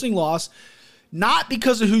embarrassing loss, not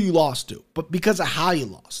because of who you lost to, but because of how you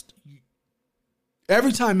lost.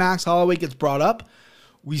 Every time Max Holloway gets brought up,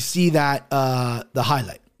 we see that the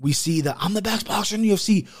highlight. We see that I'm the best boxer in the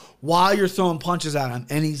UFC while you're throwing punches at him,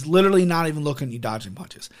 and he's literally not even looking at you dodging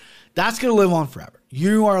punches. That's going to live on forever.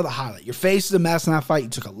 You are the highlight. Your face is a mess in that fight. You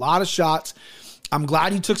took a lot of shots. I'm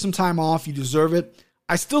glad you took some time off. You deserve it.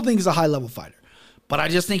 I still think he's a high-level fighter, but I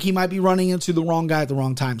just think he might be running into the wrong guy at the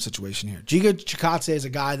wrong time situation here. Giga Chikadze is a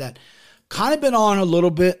guy that kind of been on a little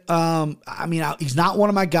bit. He's not one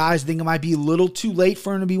of my guys. I think it might be a little too late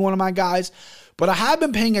for him to be one of my guys. But I have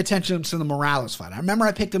been paying attention to the Morales fight. I remember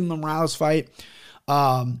I picked him in the Morales fight.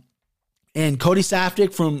 And Cody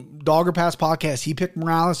Safdie from Dogger Pass podcast, he picked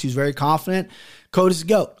Morales. He was very confident. Cody's a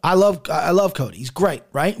GOAT. I love Cody. He's great,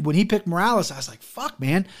 right? When he picked Morales, I was like, fuck,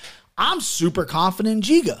 man. I'm super confident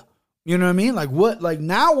in Giga. You know what I mean? Like, what? Like,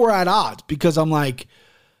 now we're at odds because I'm like,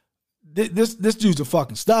 This dude's a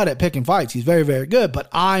fucking stud at picking fights. He's very, very good. But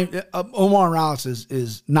Omar Morales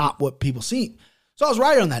is not what people see. So I was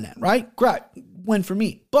right on that end, right? Great. Win for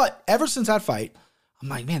me. But ever since that fight, I'm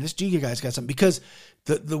like, man, this Giga guy's got something. Because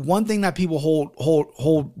the one thing that people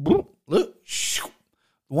the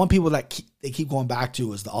one people that they keep going back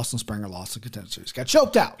to is the Austin Springer loss in Contender Series. Got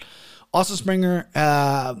choked out. Austin Springer,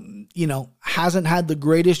 hasn't had the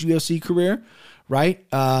greatest UFC career. Right?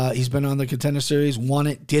 He's been on the Contender Series, won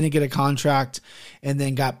it, didn't get a contract, and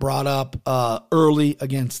then got brought up early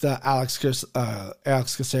against Alex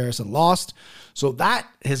Caceres and lost. So that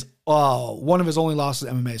is one of his only losses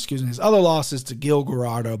in MMA, His other loss is to Gil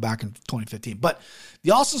Gerardo back in 2015. But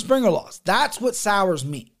the Austin Springer loss, that's what sours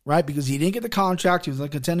me, right? Because he didn't get the contract. He was in the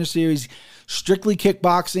Contender Series, strictly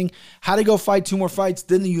kickboxing, had to go fight 2 more fights.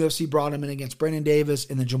 Then the UFC brought him in against Brandon Davis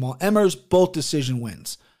and then Jamal Emmers, both decision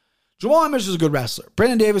wins. Jamal Emmers is a good wrestler.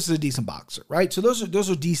 Brandon Davis is a decent boxer, right? So those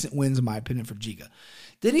are decent wins, in my opinion, for Giga.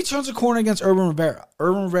 Then he turns the corner against Urban Rivera.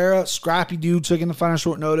 Urban Rivera, scrappy dude, took in the fight on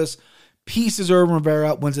short notice. Pieces Urban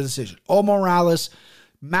Rivera, wins the decision. Omar Morales,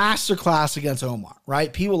 masterclass against Omar,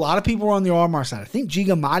 right? A lot of people were on the Omar side. I think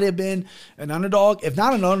Giga might have been an underdog. If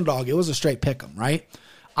not an underdog, it was a straight pick 'em, right?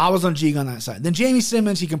 I was on Giga on that side. Then Jamie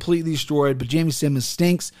Simmons, he completely destroyed, but Jamie Simmons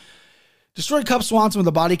stinks. Destroyed Cub Swanson with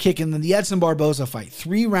a body kick, and then the Edson Barboza fight.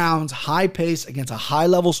 3 rounds, high pace against a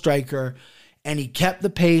high-level striker, and he kept the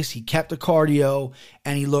pace, he kept the cardio,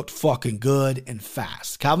 and he looked fucking good and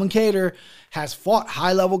fast. Calvin Kattar has fought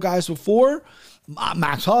high-level guys before.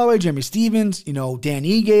 Max Holloway, Jeremy Stevens, Dan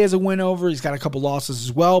Ige is a win over. He's got a couple losses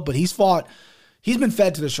as well, but he's been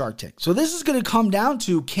fed to the Shark Tank. So this is going to come down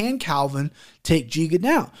to, can Calvin take Giga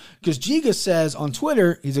down? Because Giga says on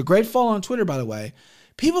Twitter, he's a great follower on Twitter, by the way,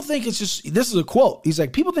 people think it's just, this is a quote. He's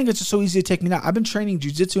like, people think it's just so easy to take me down. I've been training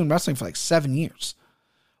jiu-jitsu and wrestling for like 7 years.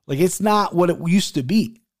 Like, it's not what it used to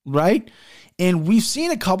be, right? And we've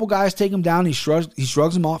seen a couple guys take him down. He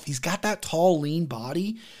shrugs him off. He's got that tall, lean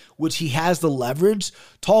body, which he has the leverage.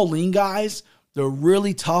 Tall, lean guys, they're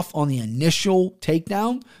really tough on the initial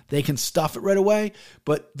takedown. They can stuff it right away.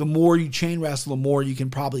 But the more you chain wrestle, the more you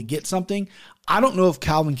can probably get something. I don't know if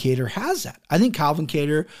Calvin Kattar has that. I think Calvin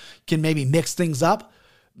Kattar can maybe mix things up,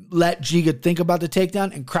 let Giga think about the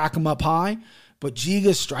takedown and crack him up high. But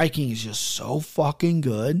Giga's striking is just so fucking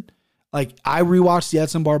good. Like, I rewatched the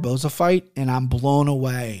Edson Barboza fight, and I'm blown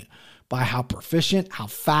away by how proficient, how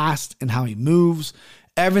fast, and how he moves.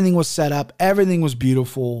 Everything was set up. Everything was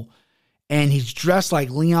beautiful. And he's dressed like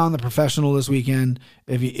Leon the Professional this weekend.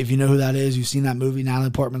 If you know who that is, you've seen that movie. Natalie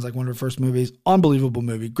Portman's like one of her first movies. Unbelievable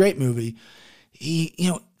movie. Great movie.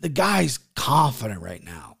 The guy's confident right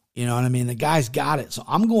now. You know what I mean? The guy's got it. So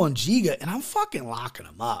I'm going Giga, and I'm fucking locking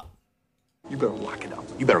him up. You better lock it up.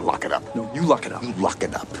 You better lock it up. No, you lock it up. You lock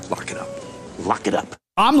it up. Lock it up. Lock it up.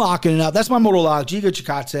 I'm locking it up. That's my mortal lock. Giga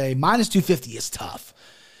Chikadze, minus 250 is tough.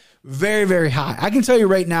 Very, very high. I can tell you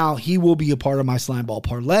right now, he will be a part of my slime ball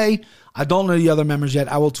parlay. I don't know the other members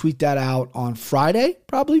yet. I will tweet that out on Friday,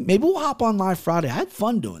 probably. Maybe we'll hop on live Friday. I had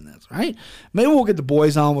fun doing this, right? Maybe we'll get the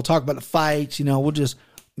boys on. We'll talk about the fights. We'll just,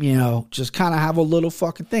 just kind of have a little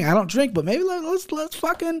fucking thing. I don't drink, but maybe let's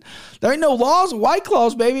fucking, there ain't no laws, White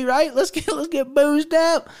Claws, baby, right? Let's get boozed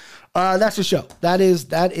up. That's the show. That is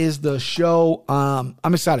the show.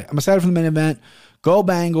 I'm excited. I'm excited for the main event. Go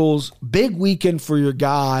Bengals. Big weekend for your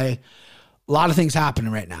guy. A lot of things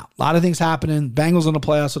happening right now. A lot of things happening. Bengals in the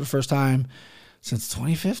playoffs for the first time since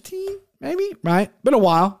 2015, maybe, right? Been a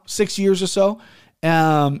while, 6 years or so.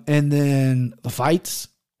 And then the fights,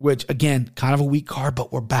 which, again, kind of a weak card,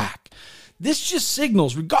 but we're back. This just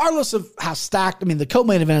signals, regardless of how stacked, the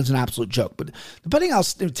co-main event is an absolute joke, but depending on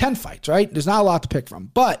 10 fights, right? There's not a lot to pick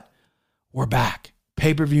from, but we're back.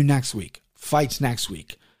 Pay-per-view next week. Fights next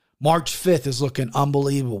week. March 5th is looking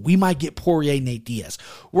unbelievable. We might get Poirier, Nate Diaz.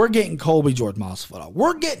 We're getting Colby, George Masvidal.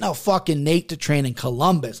 We're getting a fucking Nate to train in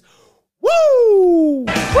Columbus. Woo! Woo!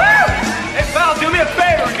 Hey, pal, do me a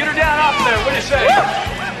favor. Get her down off there. What do you say? Woo!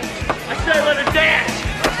 I say let her dance.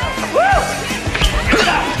 Woo!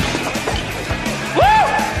 Woo!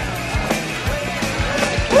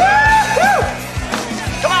 Woo! Woo!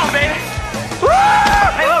 Come on, baby. Woo!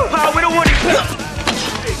 Hey, look, pal, we don't want you.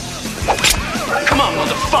 Come on,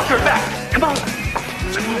 motherfucker, back. Come on. Come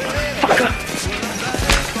on, motherfucker.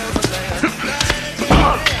 Come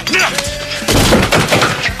on.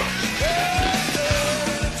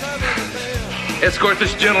 Escort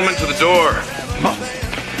this gentleman to the door. Come on.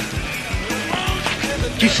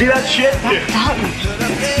 Do you see that shit? That's Dalton.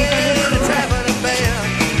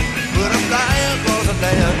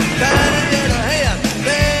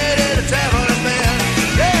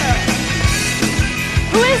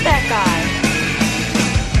 Who is that guy?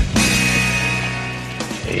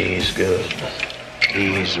 He's good.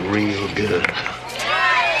 He's real good.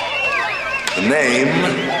 The name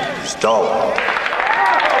is Dalton.